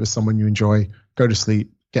 spend it with someone you enjoy, go to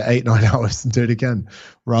sleep, get 8-9 hours and do it again,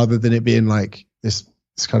 rather than it being like this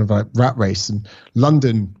kind of like rat race. And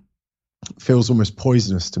London feels almost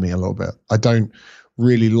poisonous to me a little bit. I don't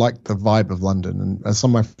really like the vibe of London. And as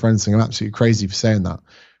some of my friends think I'm absolutely crazy for saying that.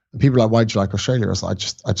 And people are like, why do you like Australia? I was like,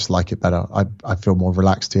 I just like it better. I feel more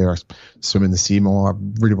relaxed here. I swim in the sea more. I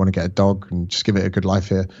really want to get a dog and just give it a good life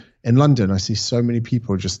here. In London, I see so many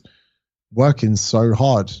people just working so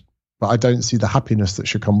hard, but I don't see the happiness that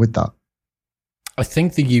should come with that. I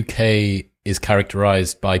think the UK is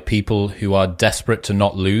characterized by people who are desperate to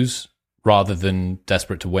not lose rather than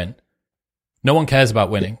desperate to win. No one cares about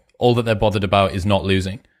winning. All that they're bothered about is not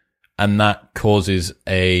losing. And that causes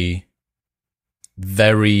a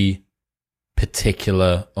very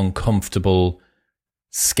particular, uncomfortable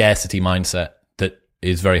scarcity mindset that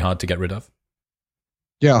is very hard to get rid of.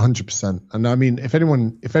 Yeah, 100%. And I mean, if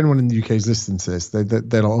anyone in the UK is listening to this, they're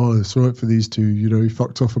like, oh, it's all right for these two, you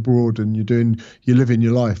fucked off abroad and you're living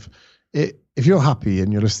your life. If you're happy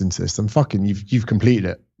and you're listening to this, then fucking you've completed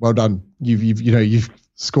it. Well done. You've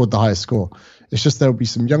scored the highest score. It's just there'll be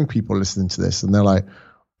some young people listening to this and they're like,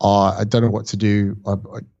 oh, I don't know what to do.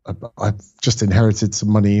 I've just inherited some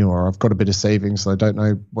money, or I've got a bit of savings, so I don't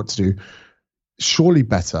know what to do. Surely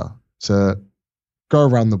better to go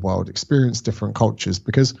around the world, experience different cultures,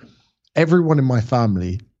 because everyone in my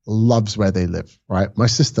family loves where they live, right? My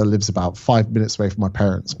sister lives about 5 minutes away from my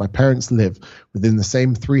parents. My parents live within the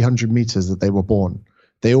same 300 meters that they were born.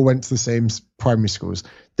 They all went to the same primary schools.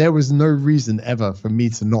 There was no reason ever for me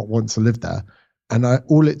to not want to live there. And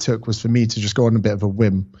all it took was for me to just go on a bit of a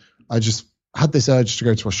whim. I just had this urge to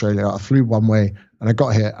go to Australia. I flew one way and I got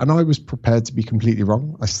here and I was prepared to be completely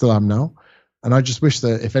wrong. I still am now. And I just wish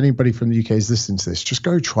that if anybody from the UK is listening to this, just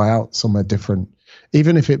go try out somewhere different,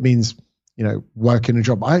 even if it means, working a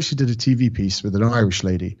job. I actually did a TV piece with an Irish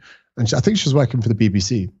lady, and I think she was working for the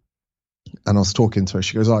BBC. And I was talking to her.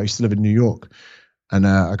 She goes, oh, I used to live in New York. And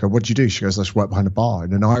I go, what do you do? She goes, I just work behind a bar,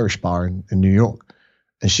 in an Irish bar in New York.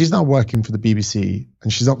 And she's now working for the BBC,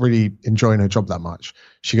 and she's not really enjoying her job that much.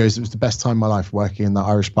 She goes, it was the best time of my life working in that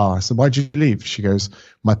Irish bar. I said, why'd you leave? She goes,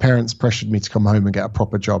 my parents pressured me to come home and get a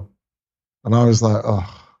proper job. And I was like,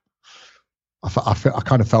 oh, I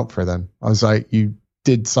kind of felt for her then. I was like, you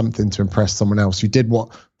did something to impress someone else. You did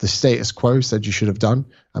what the status quo said you should have done.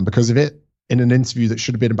 And because of it, in an interview that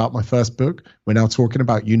should have been about my first book, we're now talking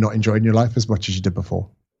about you not enjoying your life as much as you did before.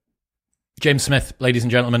 James Smith, ladies and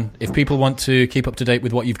gentlemen, if people want to keep up to date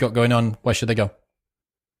with what you've got going on, where should they go?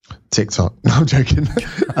 TikTok. No, I'm joking.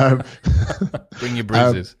 Bring your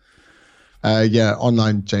bruises. Yeah,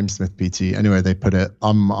 online James Smith PT. Anyway, they put it.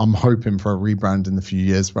 I'm hoping for a rebrand in the few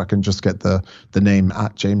years where I can just get the name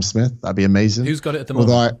at James Smith. That'd be amazing. Who's got it at the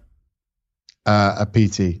moment? A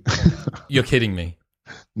PT. You're kidding me.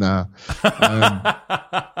 No.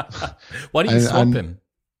 Why don't you swap him?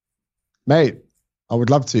 Mate, I would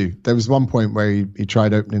love to. There was one point where he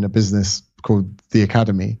tried opening a business called The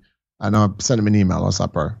Academy, and I sent him an email. I was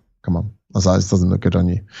like, bro, come on. I was like, this doesn't look good on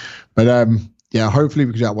you. But yeah, hopefully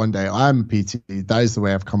we can do that one day. I am a PT. That is the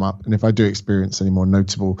way I've come up. And if I do experience any more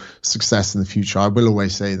notable success in the future, I will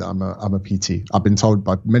always say that I'm a PT. I've been told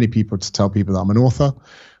by many people to tell people that I'm an author,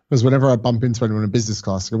 because whenever I bump into anyone in business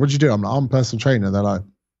class, I go, what do you do? I'm like, I'm a personal trainer. They're like,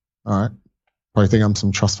 all right. Probably think I'm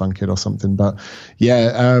some trust fund kid or something. But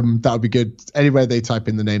yeah, that would be good. Anywhere they type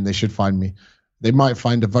in the name, they should find me. They might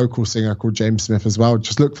find a vocal singer called James Smith as well.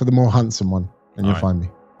 Just look for the more handsome one and you'll find me.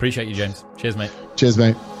 Appreciate you, James. Cheers, mate. Cheers,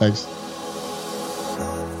 mate. Thanks.